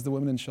besides the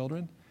women and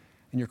children?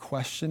 And you're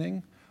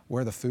questioning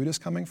where the food is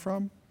coming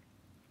from?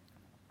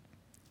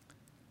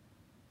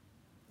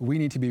 We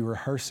need to be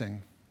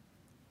rehearsing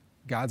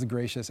God's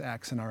gracious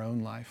acts in our own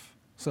life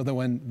so that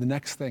when the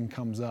next thing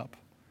comes up,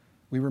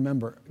 we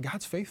remember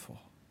God's faithful.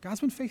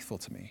 God's been faithful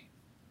to me.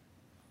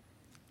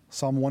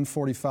 Psalm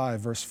 145,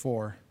 verse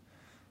 4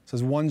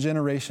 says, one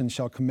generation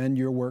shall commend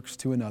your works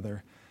to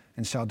another,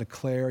 and shall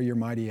declare your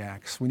mighty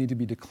acts. We need to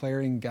be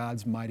declaring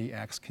God's mighty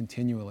acts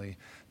continually,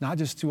 not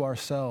just to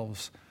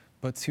ourselves,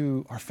 but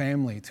to our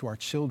family, to our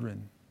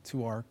children,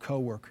 to our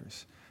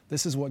coworkers.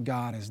 This is what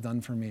God has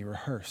done for me.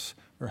 Rehearse,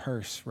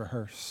 rehearse,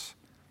 rehearse.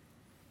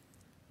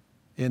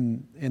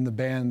 In the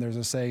band, there's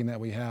a saying that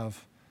we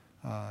have,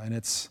 and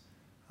it's,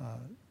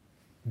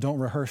 don't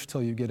rehearse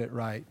till you get it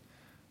right.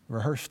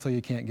 Rehearse till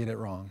you can't get it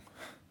wrong.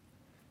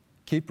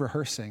 Keep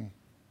rehearsing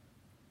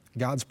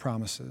God's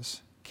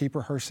promises. Keep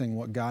rehearsing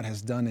what God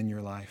has done in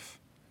your life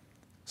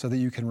so that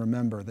you can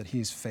remember that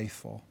He's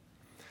faithful.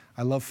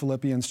 I love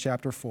Philippians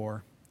chapter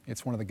 4.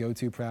 It's one of the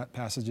go-to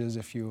passages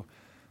if you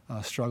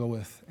struggle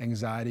with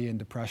anxiety and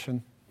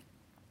depression.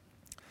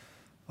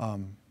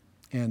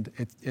 And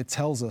it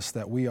tells us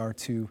that we are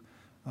to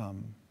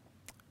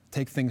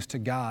take things to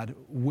God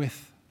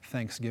with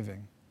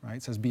thanksgiving, right?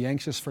 It says, be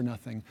anxious for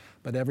nothing,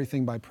 but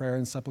everything by prayer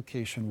and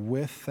supplication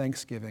with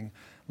thanksgiving.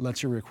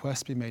 Let your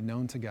requests be made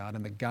known to God,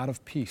 and the God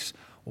of peace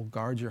will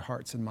guard your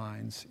hearts and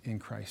minds in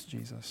Christ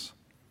Jesus.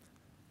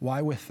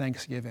 Why with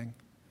thanksgiving?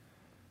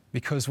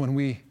 Because when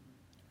we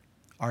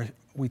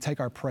take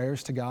our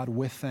prayers to God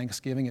with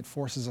thanksgiving, it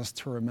forces us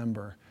to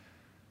remember,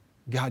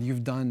 God,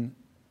 you've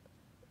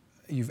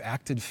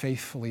acted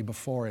faithfully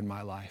before in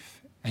my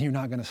life, and you're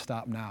not going to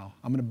stop now.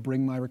 I'm going to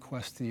bring my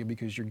request to you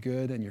because you're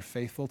good and you're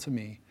faithful to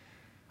me.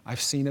 I've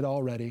seen it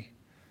already.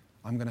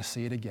 I'm going to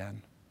see it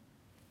again.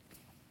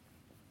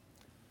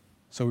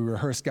 So we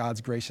rehearse God's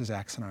gracious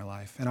acts in our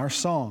life. And our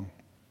song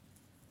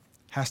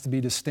has to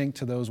be distinct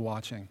to those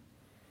watching.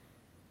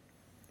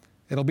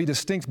 It'll be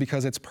distinct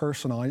because it's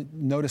personal.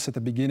 Notice at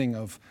the beginning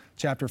of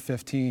chapter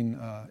 15,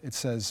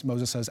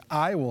 Moses says,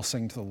 I will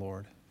sing to the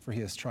Lord, for he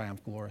has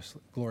triumphed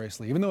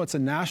gloriously. Even though it's a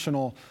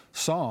national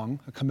song,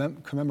 a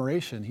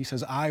commemoration, he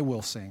says, I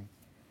will sing.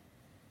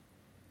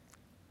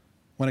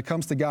 When it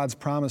comes to God's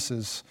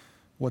promises,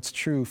 what's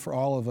true for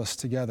all of us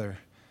together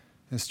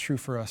is true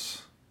for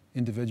us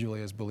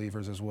individually as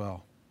believers as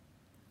well.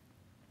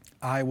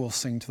 I will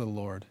sing to the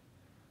Lord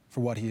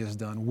for what he has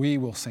done. We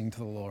will sing to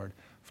the Lord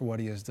for what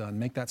he has done.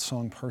 Make that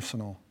song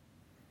personal.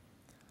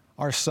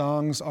 Our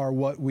songs are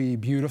what we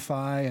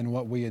beautify and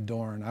what we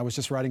adorn. I was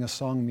just writing a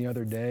song the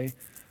other day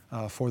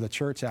for the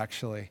church,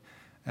 actually,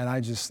 and I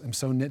just am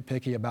so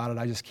nitpicky about it.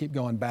 I just keep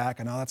going back,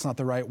 and that's not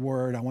the right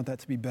word. I want that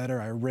to be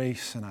better. I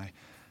erase, and I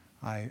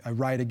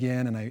write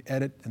again, and I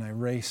edit, and I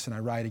erase, and I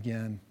write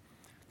again,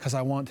 because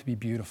I want to be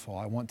beautiful.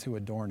 I want to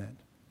adorn it.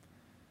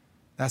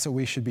 That's what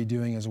we should be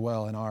doing as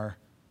well in our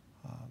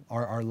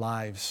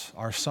lives,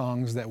 our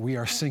songs that we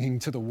are singing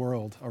to the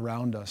world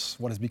around us,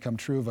 what has become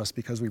true of us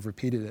because we've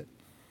repeated it.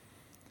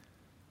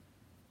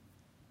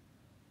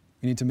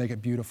 We need to make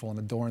it beautiful and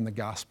adorn the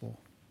gospel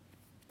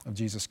of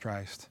Jesus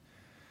Christ.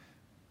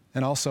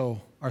 And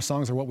also, our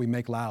songs are what we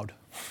make loud.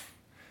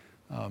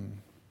 If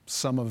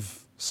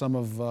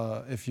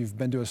you've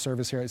been to a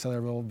service here at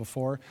Saylorville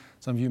before,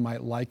 some of you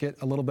might like it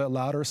a little bit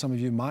louder. Some of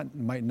you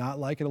might not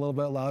like it a little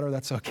bit louder.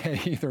 That's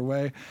okay either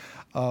way.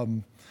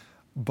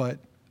 But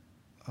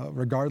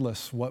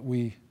regardless, what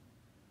we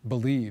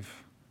believe,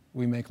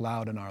 we make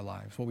loud in our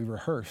lives. What we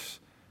rehearse,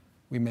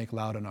 we make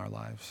loud in our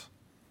lives.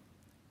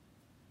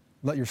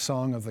 Let your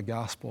song of the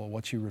gospel,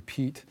 what you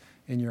repeat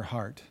in your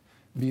heart,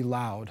 be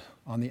loud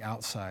on the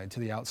outside,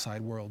 to the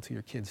outside world, to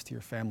your kids, to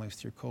your families,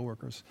 to your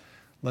coworkers.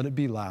 Let it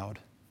be loud.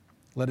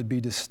 Let it be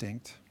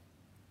distinct.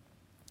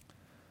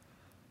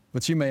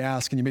 But you may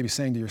ask, and you may be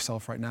saying to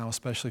yourself right now,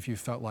 especially if you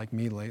felt like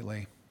me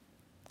lately,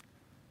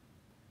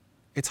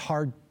 it's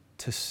hard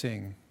to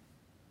sing.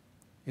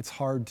 It's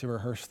hard to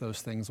rehearse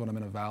those things when I'm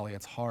in a valley.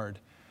 It's hard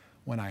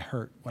when I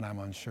hurt, when I'm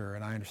unsure,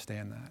 and I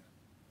understand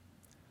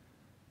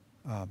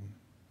that.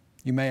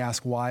 You may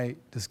ask, why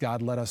does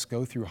God let us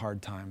go through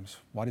hard times?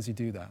 Why does he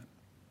do that?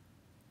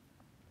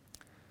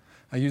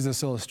 I use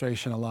this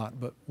illustration a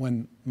lot, but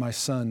when my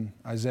son,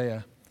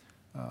 Isaiah,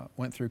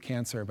 went through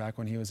cancer back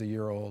when he was a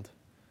year old,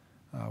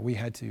 we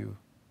had to,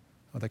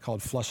 what they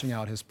called flushing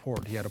out his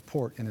port. He had a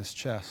port in his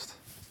chest,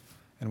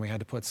 and we had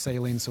to put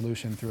saline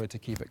solution through it to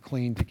keep it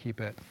clean, to keep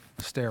it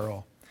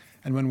sterile.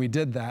 And when we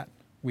did that,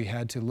 we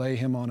had to lay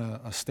him on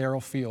a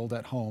sterile field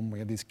at home. We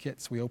had these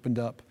kits we opened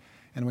up,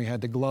 and we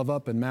had to glove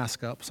up and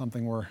mask up,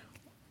 something we're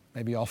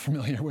maybe all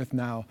familiar with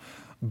now.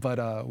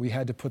 But we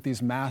had to put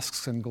these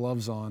masks and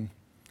gloves on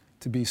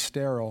to be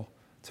sterile,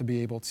 to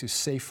be able to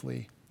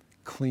safely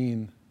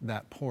clean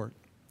that port.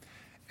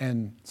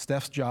 And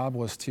Steph's job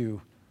was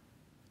to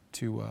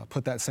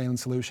put that saline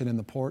solution in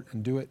the port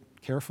and do it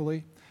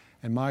carefully.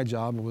 And my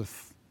job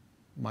with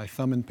my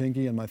thumb and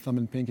pinky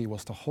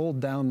was to hold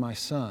down my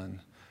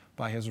son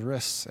by his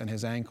wrists and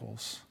his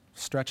ankles,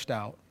 stretched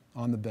out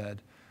on the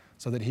bed,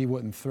 so that he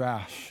wouldn't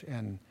thrash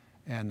and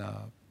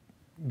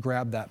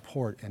grab that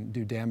port and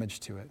do damage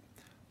to it,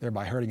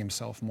 thereby hurting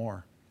himself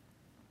more.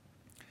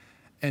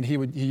 And he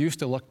used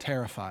to look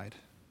terrified.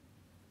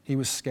 He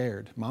was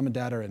scared. Mom and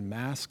Dad are in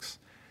masks.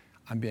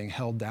 I'm being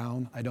held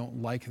down. I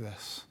don't like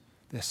this.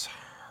 This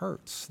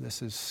hurts.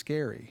 This is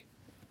scary.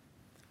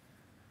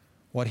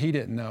 What he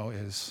didn't know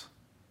is,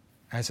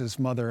 as his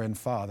mother and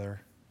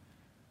father,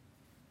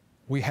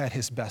 we had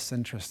his best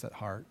interest at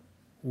heart.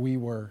 We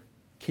were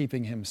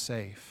keeping him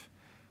safe.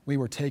 We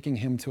were taking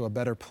him to a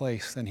better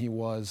place than he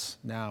was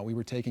now. We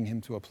were taking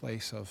him to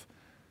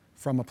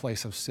from a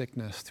place of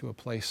sickness to a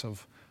place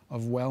of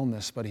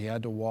wellness, but he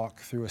had to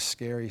walk through a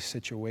scary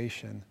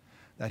situation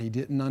that he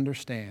didn't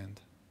understand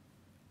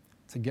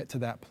to get to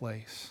that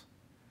place.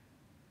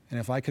 And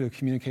if I could have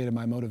communicated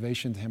my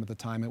motivation to him at the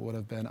time, it would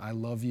have been, I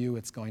love you,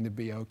 it's going to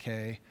be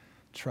okay,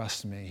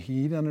 trust me.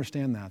 He didn't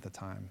understand that at the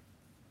time.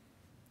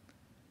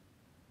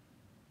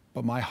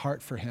 But my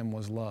heart for him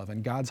was love,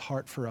 and God's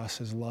heart for us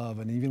is love.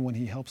 And even when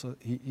he helps us,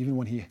 even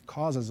when he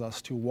causes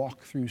us to walk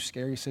through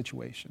scary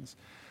situations,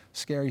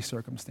 scary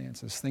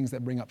circumstances, things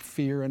that bring up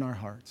fear in our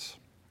hearts,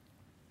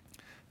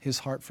 his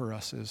heart for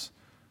us is,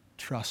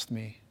 trust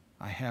me,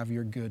 I have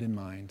your good in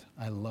mind.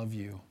 I love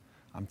you.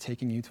 I'm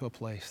taking you to a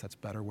place that's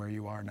better where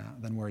you are now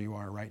than where you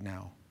are right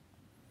now.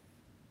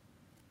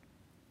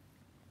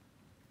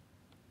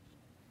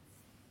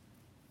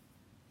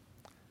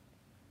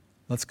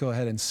 Let's go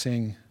ahead and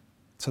sing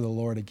to the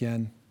Lord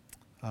again.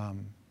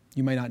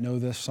 You may not know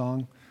this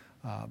song,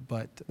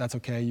 but that's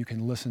okay. You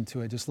can listen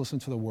to it. Just listen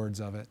to the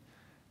words of it,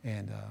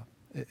 and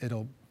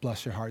it'll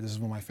bless your heart. This is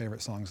one of my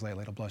favorite songs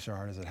lately. It'll bless your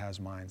heart as it has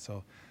mine.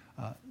 So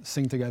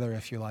sing together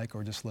if you like,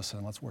 or just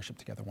listen. Let's worship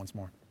together once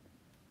more.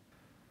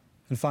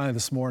 And finally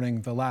this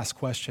morning, the last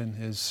question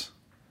is,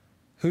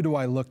 who do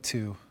I look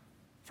to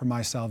for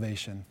my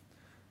salvation?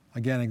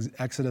 Again,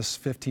 Exodus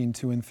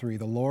 15:2-3.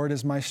 The Lord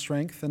is my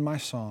strength and my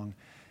song,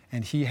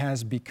 and he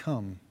has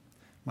become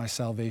my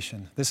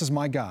salvation. This is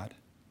my God,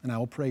 and I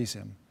will praise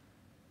him.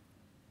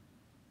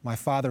 My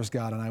Father's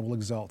God, and I will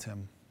exalt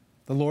him.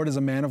 The Lord is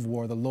a man of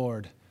war. The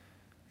Lord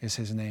is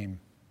his name.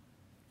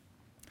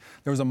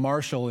 There was a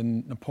marshal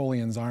in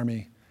Napoleon's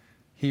army.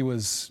 He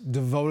was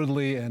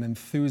devotedly and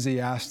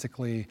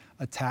enthusiastically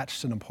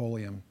attached to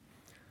Napoleon,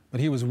 but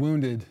he was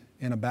wounded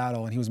in a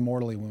battle, and he was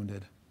mortally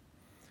wounded.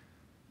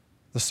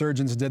 The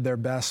surgeons did their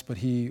best, but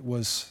he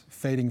was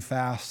fading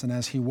fast, and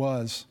as he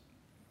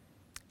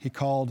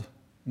called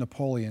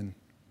Napoleon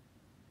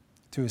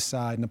to his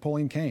side.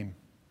 Napoleon came.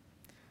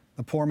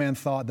 The poor man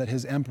thought that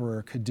his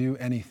emperor could do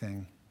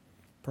anything.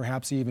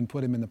 Perhaps he even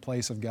put him in the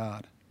place of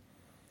God.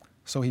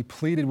 So he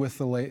pleaded with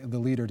the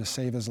leader to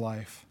save his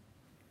life.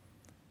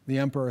 The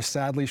emperor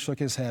sadly shook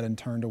his head and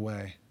turned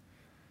away.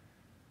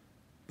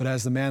 But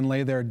as the man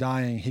lay there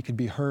dying, he could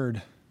be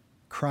heard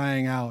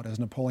crying out as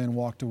Napoleon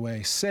walked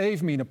away,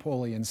 "Save me,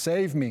 Napoleon,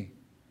 save me."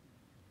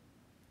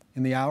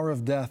 In the hour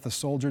of death, the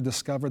soldier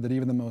discovered that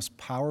even the most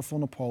powerful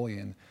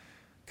Napoleon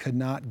could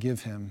not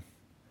give him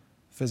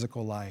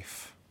physical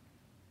life.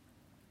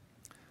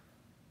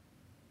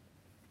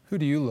 Who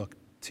do you look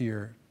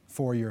to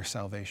for your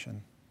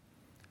salvation?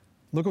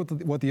 Look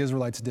at what the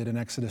Israelites did in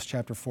Exodus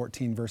chapter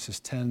 14,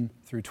 verses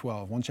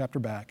 10-12, one chapter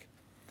back.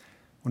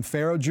 When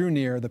Pharaoh drew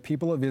near, the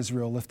people of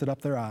Israel lifted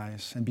up their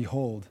eyes, and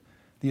behold,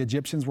 the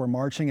Egyptians were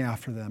marching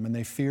after them, and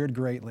they feared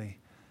greatly.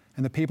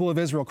 And the people of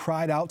Israel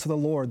cried out to the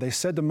Lord. They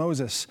said to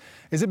Moses,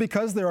 "Is it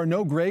because there are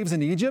no graves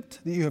in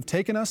Egypt that you have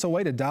taken us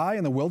away to die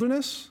in the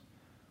wilderness?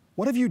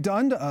 What have you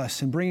done to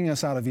us in bringing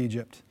us out of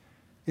Egypt?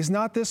 Is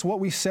not this what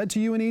we said to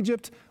you in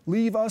Egypt?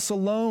 Leave us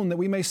alone that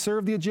we may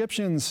serve the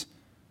Egyptians.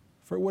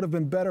 For it would have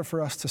been better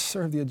for us to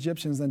serve the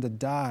Egyptians than to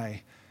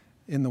die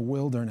in the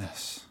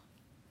wilderness."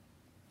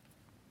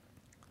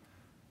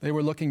 They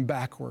were looking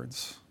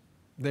backwards.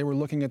 They were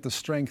looking at the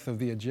strength of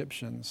the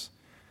Egyptians.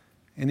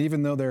 And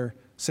even though their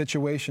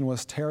situation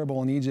was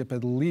terrible in Egypt,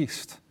 at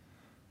least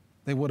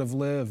they would have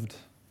lived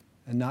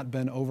and not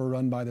been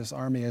overrun by this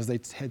army, as they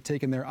had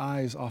taken their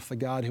eyes off the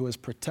God who was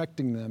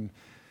protecting them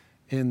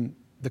in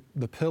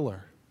the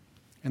pillar.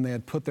 And they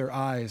had put their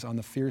eyes on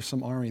the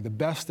fearsome army, the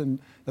best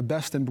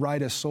and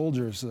brightest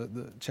soldiers,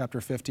 chapter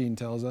 15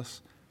 tells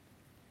us.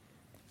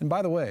 And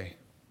by the way,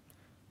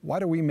 why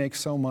do we make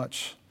so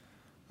much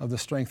of the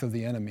strength of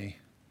the enemy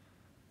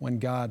when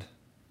God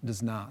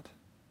does not?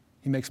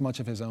 He makes much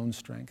of his own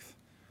strength.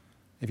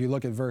 If you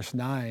look at verse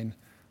 9,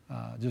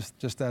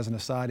 just as an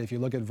aside, if you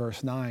look at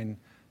verse 9,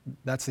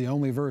 that's the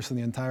only verse in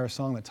the entire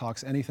song that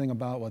talks anything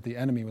about what the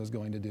enemy was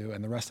going to do,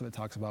 and the rest of it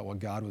talks about what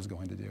God was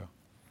going to do.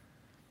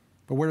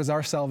 But where does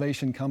our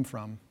salvation come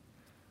from?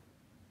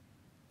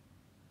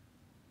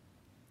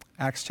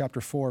 Acts chapter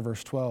 4,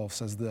 verse 12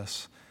 says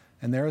this,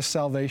 "And there is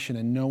salvation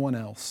in no one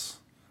else,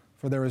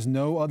 for there is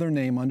no other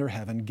name under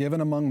heaven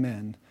given among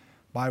men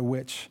by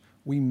which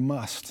we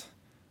must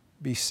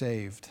be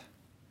saved."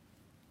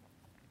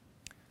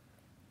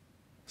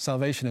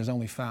 Salvation is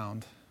only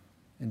found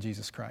in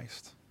Jesus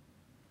Christ.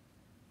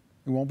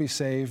 We won't be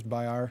saved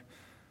by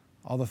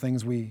all the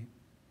things we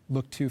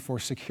look to for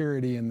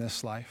security in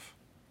this life.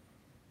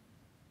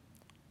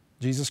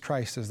 Jesus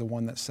Christ is the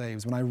one that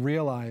saves. When I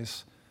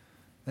realize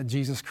that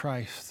Jesus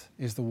Christ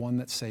is the one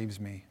that saves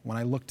me, when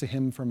I look to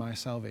him for my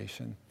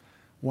salvation,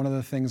 one of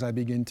the things I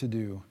begin to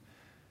do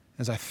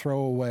is I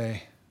throw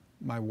away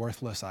my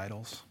worthless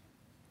idols.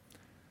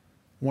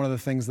 One of the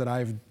things that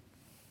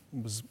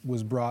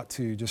was brought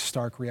to just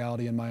stark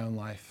reality in my own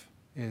life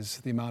is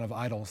the amount of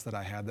idols that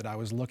I had, that I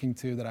was looking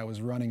to, that I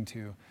was running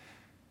to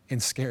in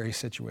scary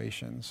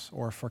situations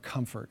or for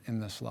comfort in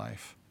this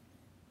life.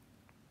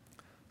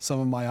 Some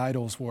of my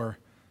idols were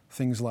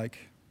things like,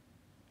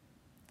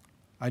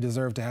 I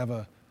deserve to have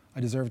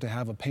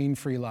a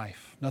pain-free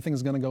life.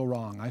 Nothing's going to go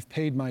wrong. I've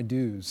paid my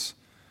dues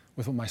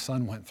with what my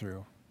son went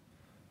through.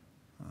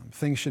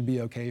 Things should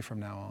be okay from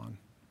now on.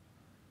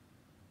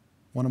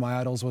 One of my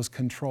idols was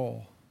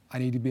control. I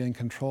need to be in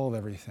control of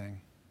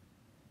everything,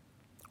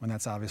 when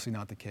that's obviously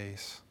not the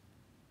case.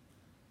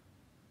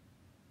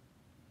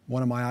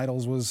 One of my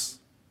idols was,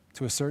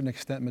 to a certain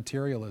extent,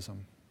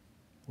 materialism,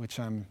 which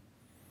I'm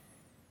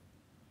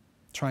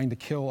trying to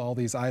kill all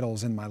these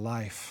idols in my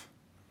life.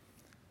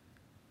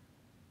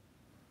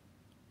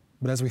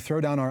 But as we throw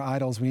down our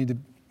idols, we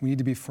need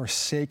to be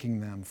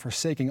forsaking them,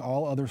 forsaking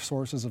all other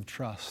sources of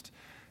trust.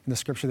 In the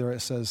scripture there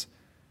it says,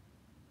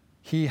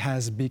 He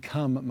has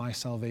become my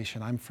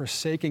salvation. I'm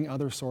forsaking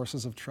other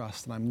sources of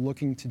trust, and I'm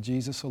looking to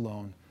Jesus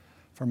alone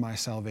for my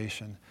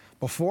salvation.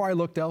 Before I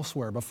looked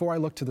elsewhere, before I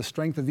looked to the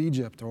strength of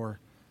Egypt or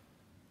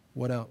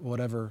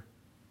whatever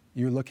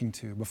you're looking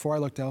to, before I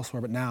looked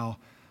elsewhere, but now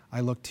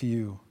I look to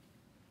you.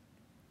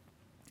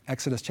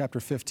 Exodus chapter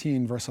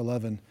 15, verse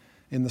 11,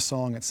 in the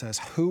song it says,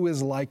 Who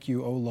is like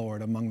you, O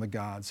Lord, among the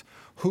gods?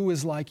 Who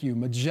is like you,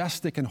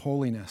 majestic in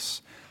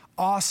holiness,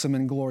 awesome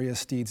in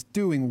glorious deeds,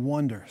 doing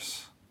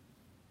wonders?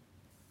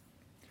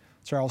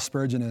 Charles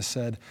Spurgeon has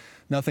said,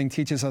 nothing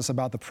teaches us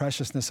about the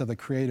preciousness of the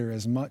Creator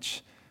as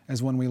much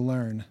as when we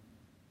learn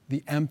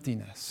the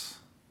emptiness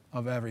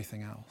of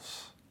everything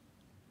else.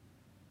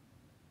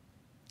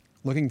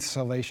 Looking to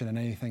salvation in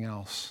anything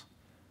else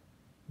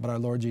but our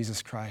Lord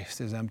Jesus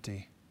Christ is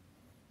empty.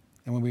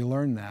 And when we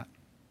learn that,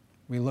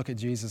 we look at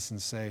Jesus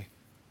and say,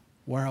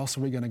 where else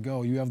are we going to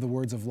go? You have the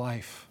words of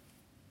life.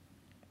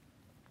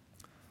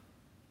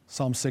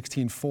 Psalm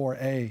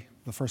 16:4a,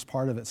 the first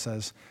part of it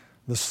says,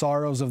 the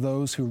sorrows of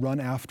those who run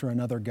after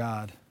another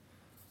God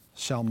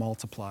shall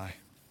multiply.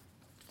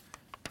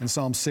 And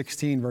Psalm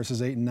 16,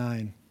 verses 8 and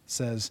 9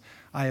 says,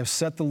 I have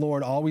set the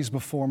Lord always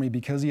before me,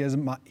 because he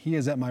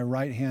is at my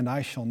right hand,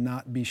 I shall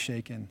not be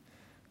shaken.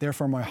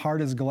 Therefore my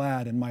heart is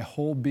glad and my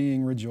whole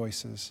being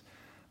rejoices.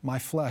 My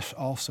flesh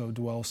also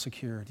dwells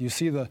secure. Do you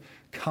see the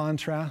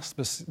contrast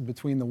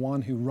between the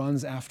one who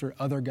runs after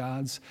other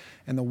gods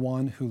and the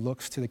one who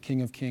looks to the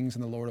King of Kings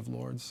and the Lord of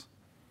Lords?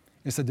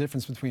 It's the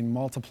difference between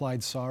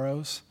multiplied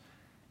sorrows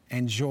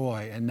and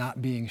joy and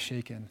not being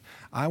shaken.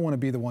 I want to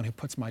be the one who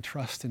puts my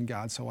trust in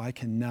God so I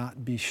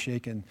cannot be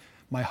shaken.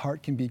 My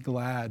heart can be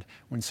glad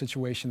when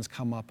situations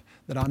come up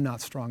that I'm not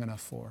strong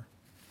enough for.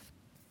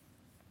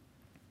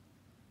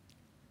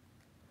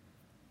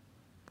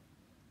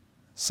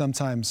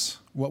 Sometimes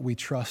what we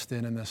trust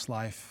in this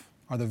life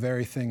are the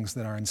very things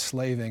that are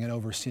enslaving and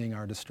overseeing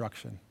our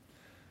destruction.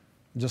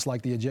 Just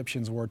like the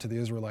Egyptians were to the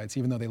Israelites,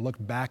 even though they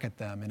looked back at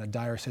them in a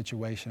dire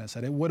situation and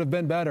said, it would have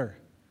been better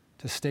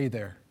to stay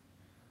there.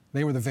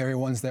 They were the very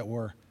ones that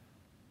were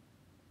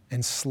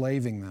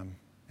enslaving them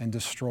and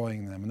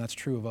destroying them. And that's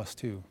true of us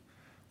too.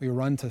 We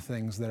run to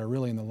things that are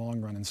really in the long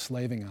run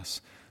enslaving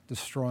us,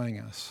 destroying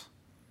us,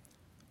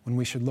 when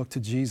we should look to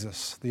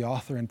Jesus, the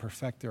author and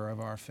perfecter of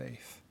our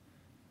faith,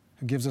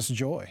 who gives us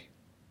joy.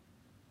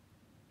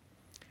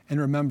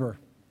 And remember,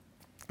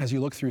 as you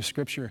look through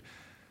Scripture,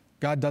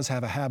 God does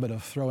have a habit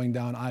of throwing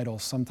down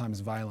idols, sometimes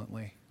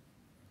violently.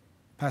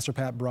 Pastor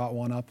Pat brought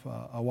one up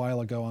a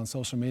while ago on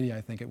social media,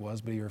 I think it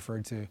was, but he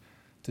referred to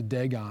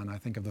Dagon, I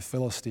think, of the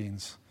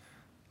Philistines,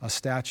 a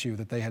statue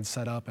that they had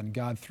set up, and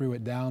God threw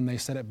it down. They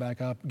set it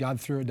back up. God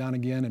threw it down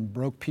again and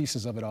broke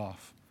pieces of it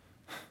off.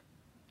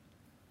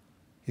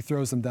 He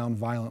throws them down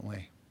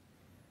violently.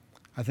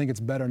 I think it's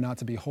better not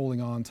to be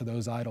holding on to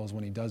those idols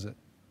when he does it.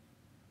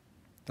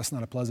 That's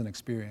not a pleasant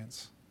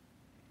experience.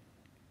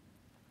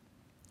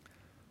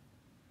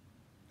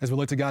 As we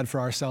look to God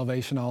for our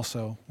salvation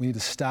also, we need to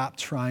stop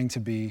trying to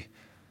be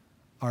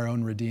our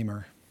own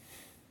redeemer.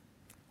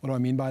 What do I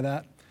mean by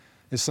that?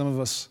 Is some of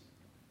us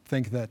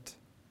think that,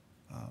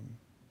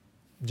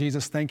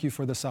 Jesus, thank you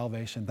for the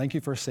salvation. Thank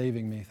you for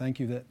saving me. Thank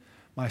you that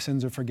my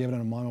sins are forgiven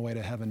and I'm on my way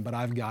to heaven, but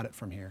I've got it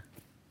from here.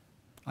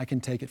 I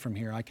can take it from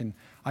here. I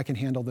can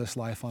handle this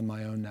life on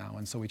my own now.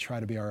 And so we try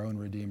to be our own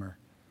redeemer.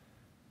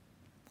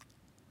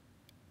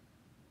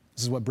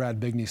 This is what Brad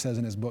Bigney says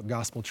in his book,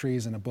 Gospel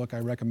Trees, in a book I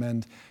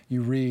recommend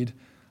you read.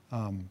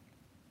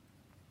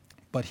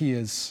 But he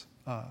is,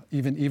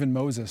 even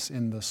Moses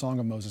in the Song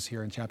of Moses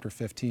here in chapter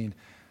 15,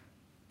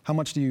 how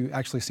much do you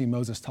actually see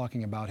Moses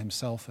talking about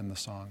himself in the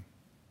song?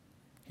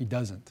 He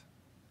doesn't.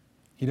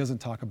 He doesn't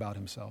talk about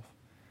himself.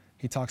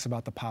 He talks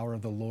about the power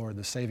of the Lord,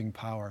 the saving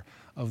power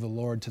of the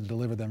Lord to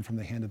deliver them from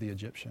the hand of the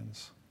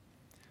Egyptians.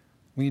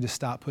 We need to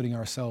stop putting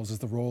ourselves as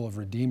the role of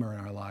redeemer in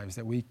our lives,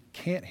 that we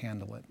can't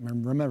handle it.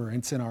 Remember,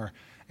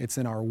 it's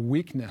in our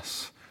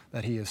weakness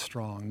that he is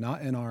strong,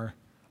 not in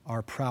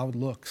our proud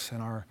looks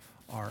and our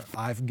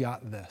I've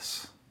got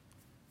this.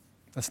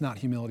 That's not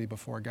humility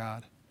before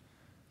God.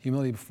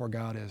 Humility before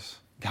God is,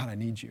 God, I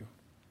need you.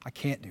 I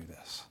can't do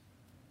this.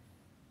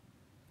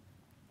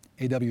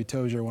 A.W.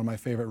 Tozer, one of my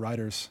favorite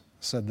writers,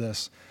 said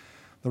this: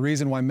 the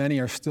reason why many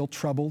are still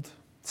troubled,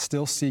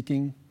 still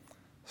seeking,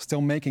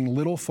 still making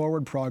little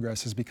forward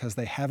progress is because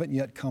they haven't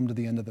yet come to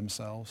the end of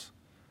themselves.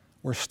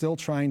 We're still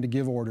trying to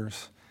give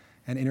orders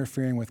and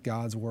interfering with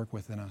God's work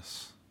within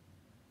us.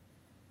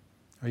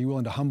 Are you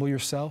willing to humble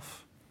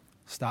yourself,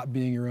 stop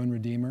being your own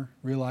redeemer,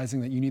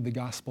 realizing that you need the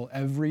gospel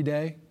every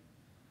day,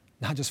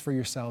 not just for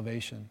your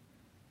salvation,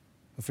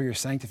 but for your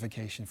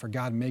sanctification, for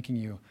God making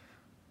you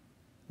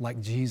like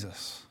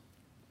Jesus?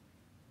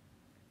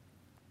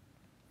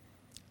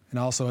 And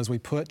also, as we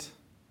put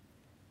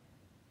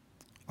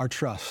our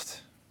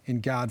trust in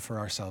God for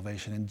our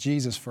salvation, in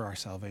Jesus for our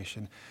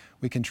salvation,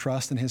 we can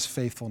trust in his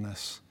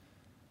faithfulness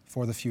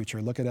for the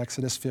future. Look at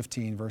Exodus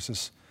 15,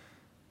 verses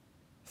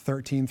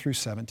 13 through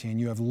 17.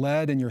 You have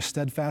led in your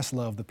steadfast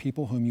love the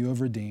people whom you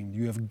have redeemed.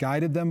 You have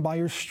guided them by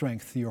your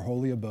strength to your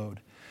holy abode.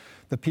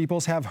 The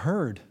peoples have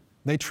heard,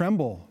 they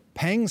tremble.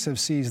 Pangs have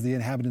seized the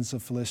inhabitants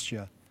of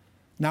Philistia.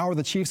 Now are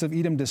the chiefs of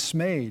Edom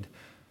dismayed.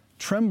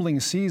 Trembling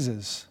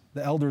seizes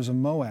the elders of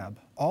Moab.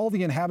 All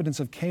the inhabitants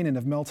of Canaan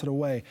have melted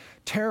away.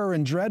 Terror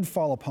and dread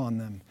fall upon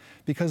them.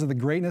 Because of the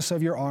greatness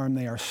of your arm,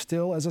 they are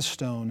still as a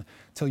stone,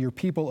 till your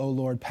people, O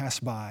Lord, pass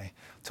by,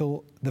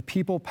 till the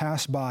people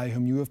pass by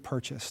whom you have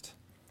purchased.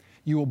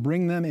 You will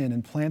bring them in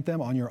and plant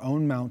them on your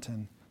own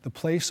mountain, the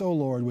place, O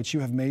Lord, which you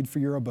have made for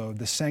your abode,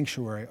 the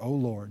sanctuary, O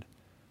Lord,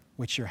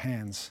 which your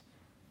hands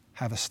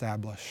have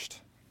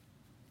established.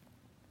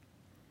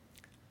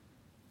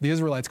 The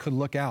Israelites could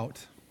look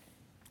out,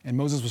 and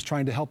Moses was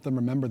trying to help them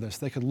remember this.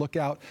 They could look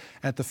out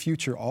at the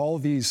future, all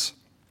these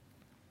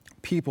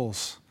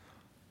peoples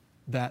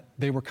that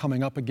they were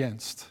coming up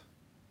against.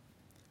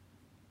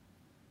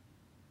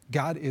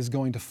 God is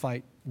going to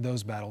fight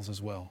those battles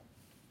as well.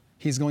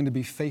 He's going to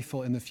be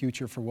faithful in the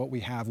future for what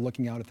we have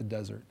looking out at the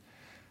desert.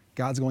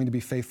 God's going to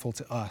be faithful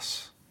to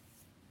us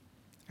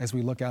as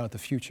we look out at the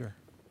future.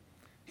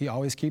 He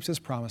always keeps his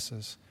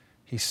promises.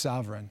 He's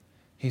sovereign.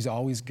 He's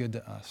always good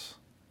to us.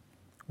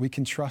 We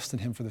can trust in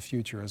him for the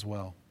future as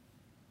well.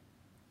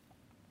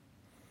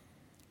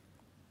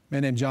 A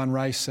man named John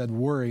Rice said,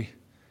 worry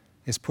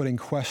is putting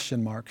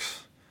question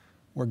marks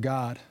where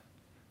God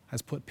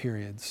has put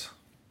periods.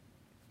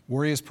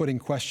 Worry is putting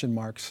question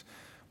marks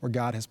where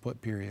God has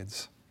put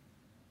periods.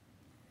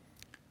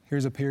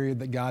 Here's a period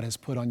that God has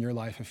put on your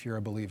life if you're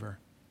a believer.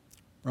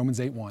 Romans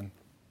 8:1.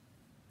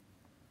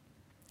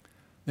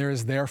 There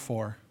is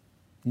therefore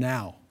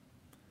now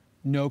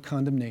no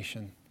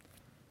condemnation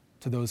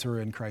to those who are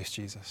in Christ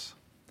Jesus.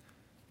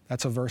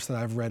 That's a verse that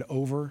I've read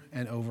over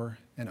and over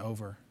and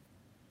over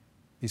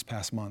these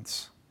past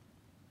months.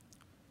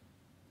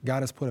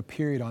 God has put a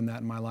period on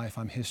that in my life.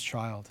 I'm his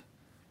child.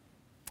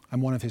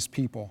 I'm one of his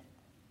people.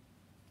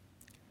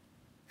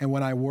 And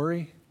when I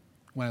worry,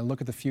 when I look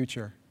at the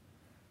future,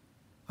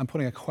 I'm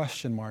putting a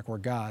question mark where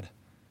God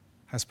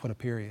has put a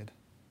period.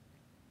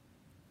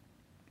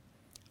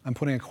 I'm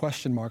putting a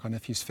question mark on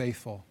if he's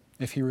faithful,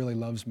 if he really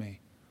loves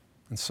me,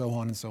 and so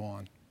on and so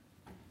on.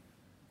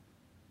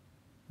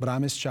 But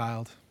I'm his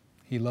child.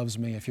 He loves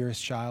me. If you're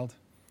his child,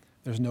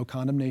 there's no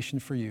condemnation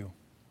for you.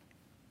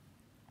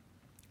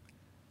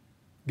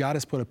 God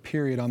has put a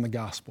period on the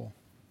gospel.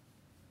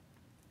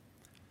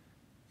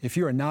 If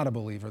you are not a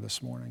believer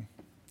this morning,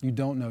 you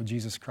don't know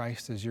Jesus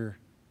Christ as your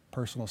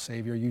personal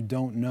Savior, you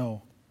don't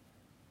know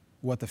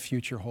what the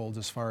future holds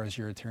as far as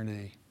your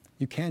eternity.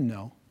 You can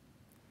know.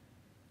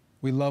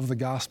 We love the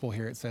gospel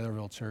here at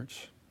Saylorville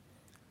Church.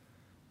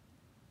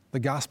 The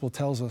gospel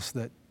tells us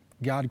that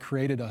God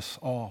created us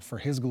all for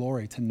his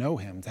glory, to know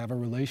him, to have a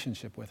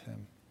relationship with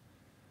him.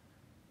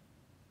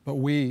 But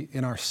we,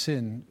 in our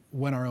sin,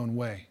 went our own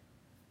way.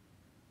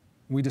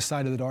 We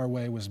decided that our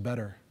way was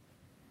better.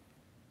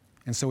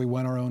 And so we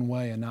went our own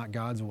way and not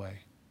God's way.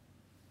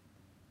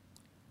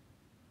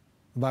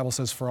 The Bible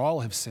says, for all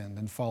have sinned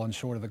and fallen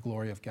short of the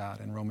glory of God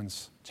in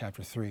Romans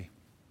chapter 3.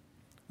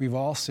 We've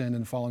all sinned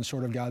and fallen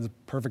short of God's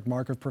perfect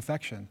mark of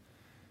perfection.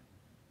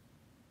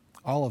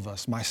 All of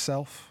us,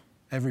 myself,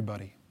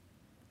 everybody,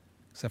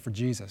 except for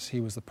Jesus.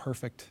 He was the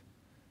perfect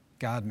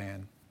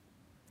God-man.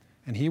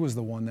 And he was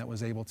the one that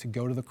was able to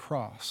go to the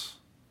cross,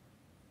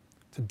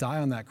 to die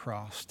on that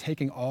cross,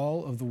 taking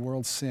all of the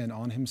world's sin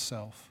on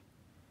himself.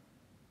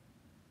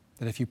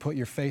 That if you put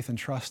your faith and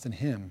trust in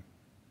him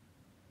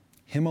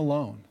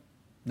alone,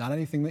 not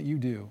anything that you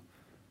do,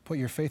 put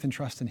your faith and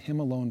trust in him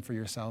alone for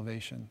your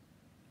salvation.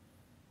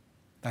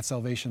 That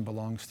salvation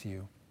belongs to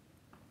you.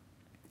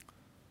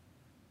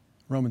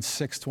 Romans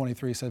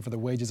 6:23 said, for the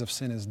wages of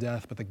sin is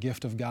death, but the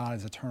gift of God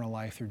is eternal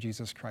life through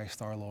Jesus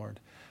Christ our Lord.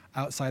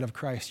 Outside of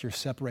Christ, you're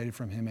separated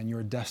from him and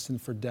you're destined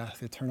for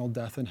death, eternal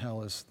death in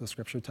hell, as the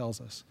scripture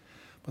tells us.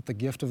 But the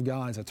gift of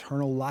God is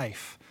eternal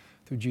life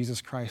through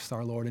Jesus Christ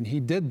our Lord. And he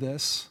did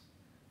this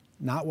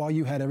not while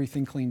you had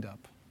everything cleaned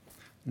up,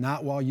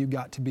 not while you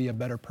got to be a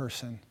better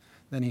person.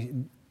 Then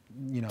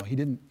you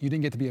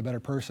didn't get to be a better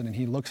person and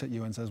he looks at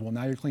you and says, well,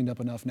 now you're cleaned up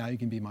enough, now you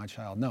can be my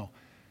child. No.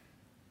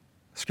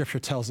 Scripture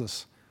tells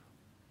us,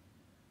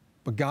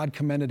 but God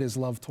commended his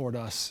love toward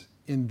us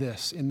in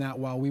that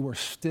while we were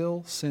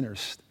still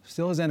sinners,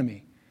 still his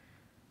enemy,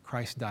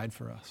 Christ died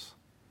for us.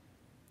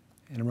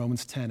 And in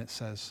Romans 10 it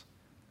says,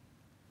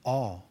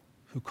 all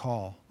who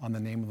call on the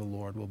name of the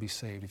Lord will be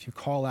saved. If you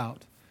call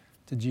out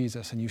to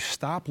Jesus and you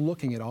stop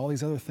looking at all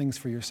these other things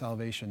for your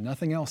salvation,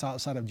 nothing else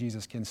outside of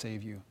Jesus can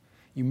save you.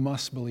 You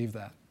must believe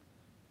that.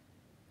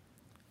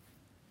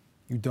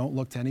 You don't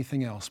look to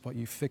anything else, but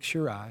you fix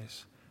your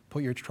eyes,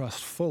 put your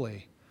trust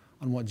fully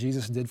on what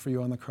Jesus did for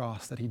you on the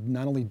cross, that he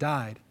not only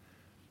died,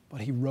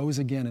 but he rose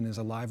again and is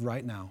alive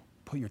right now.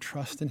 Put your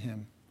trust in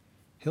him.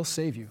 He'll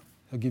save you.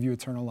 He'll give you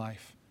eternal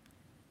life.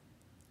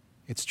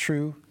 It's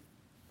true.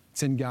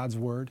 It's in God's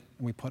word,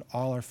 and we put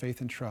all our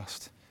faith and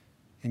trust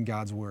in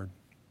God's word.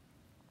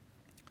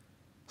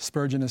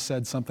 Spurgeon has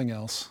said something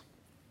else.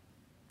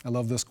 I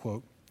love this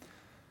quote.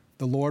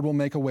 "The Lord will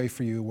make a way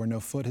for you where no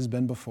foot has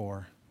been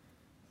before.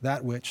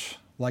 That which,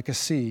 like a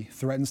sea,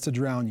 threatens to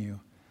drown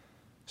you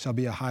shall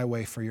be a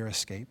highway for your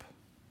escape."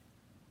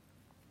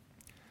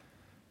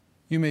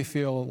 You may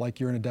feel like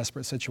you're in a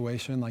desperate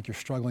situation, like you're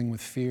struggling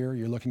with fear,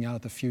 you're looking out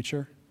at the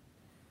future,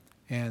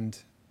 and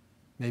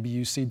maybe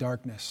you see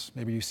darkness,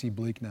 maybe you see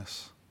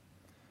bleakness.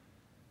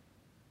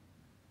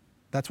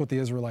 That's what the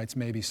Israelites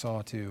maybe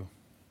saw too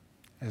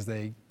as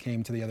they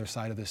came to the other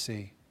side of the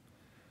sea.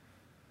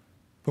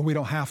 But we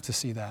don't have to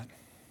see that.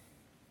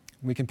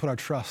 We can put our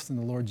trust in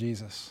the Lord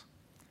Jesus.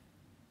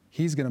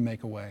 He's going to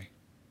make a way.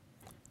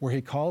 Where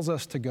he calls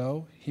us to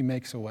go, he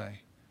makes a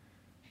way.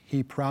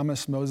 He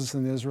promised Moses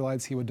and the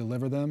Israelites he would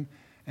deliver them,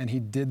 and he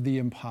did the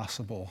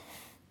impossible,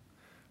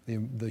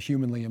 the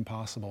humanly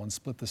impossible, and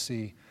split the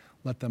sea,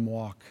 let them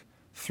walk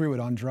through it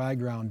on dry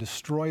ground,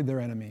 destroyed their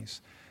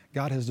enemies.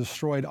 God has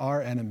destroyed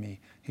our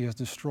enemy. He has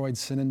destroyed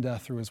sin and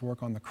death through his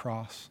work on the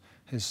cross,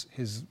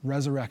 his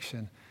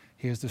resurrection.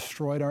 He has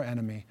destroyed our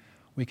enemy.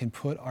 We can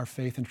put our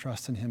faith and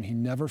trust in him. He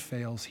never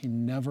fails. He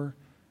never,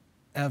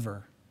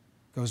 ever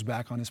goes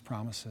back on his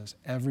promises.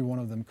 Every one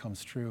of them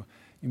comes true.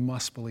 You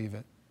must believe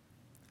it.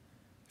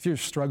 If you're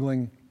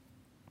struggling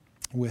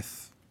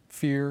with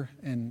fear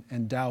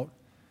and doubt,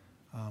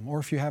 or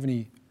if you have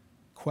any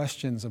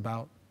questions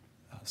about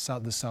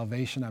the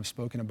salvation I've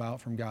spoken about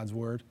from God's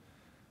word,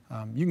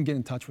 you can get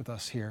in touch with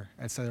us here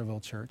at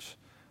Saylorville Church.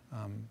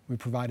 We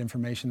provide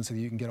information so that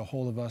you can get a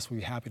hold of us. We'd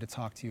be happy to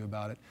talk to you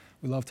about it.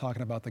 We love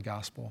talking about the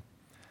gospel.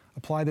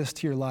 Apply this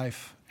to your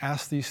life.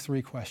 Ask these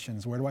 3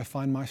 questions. Where do I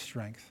find my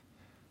strength?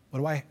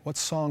 What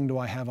song do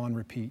I have on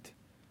repeat?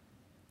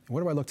 And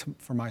where do I look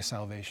for my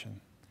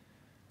salvation?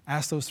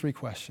 Ask those 3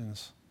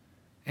 questions.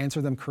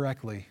 Answer them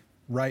correctly,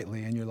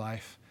 rightly in your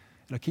life.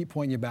 It'll keep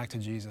pointing you back to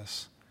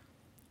Jesus.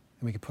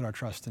 And we can put our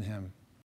trust in him.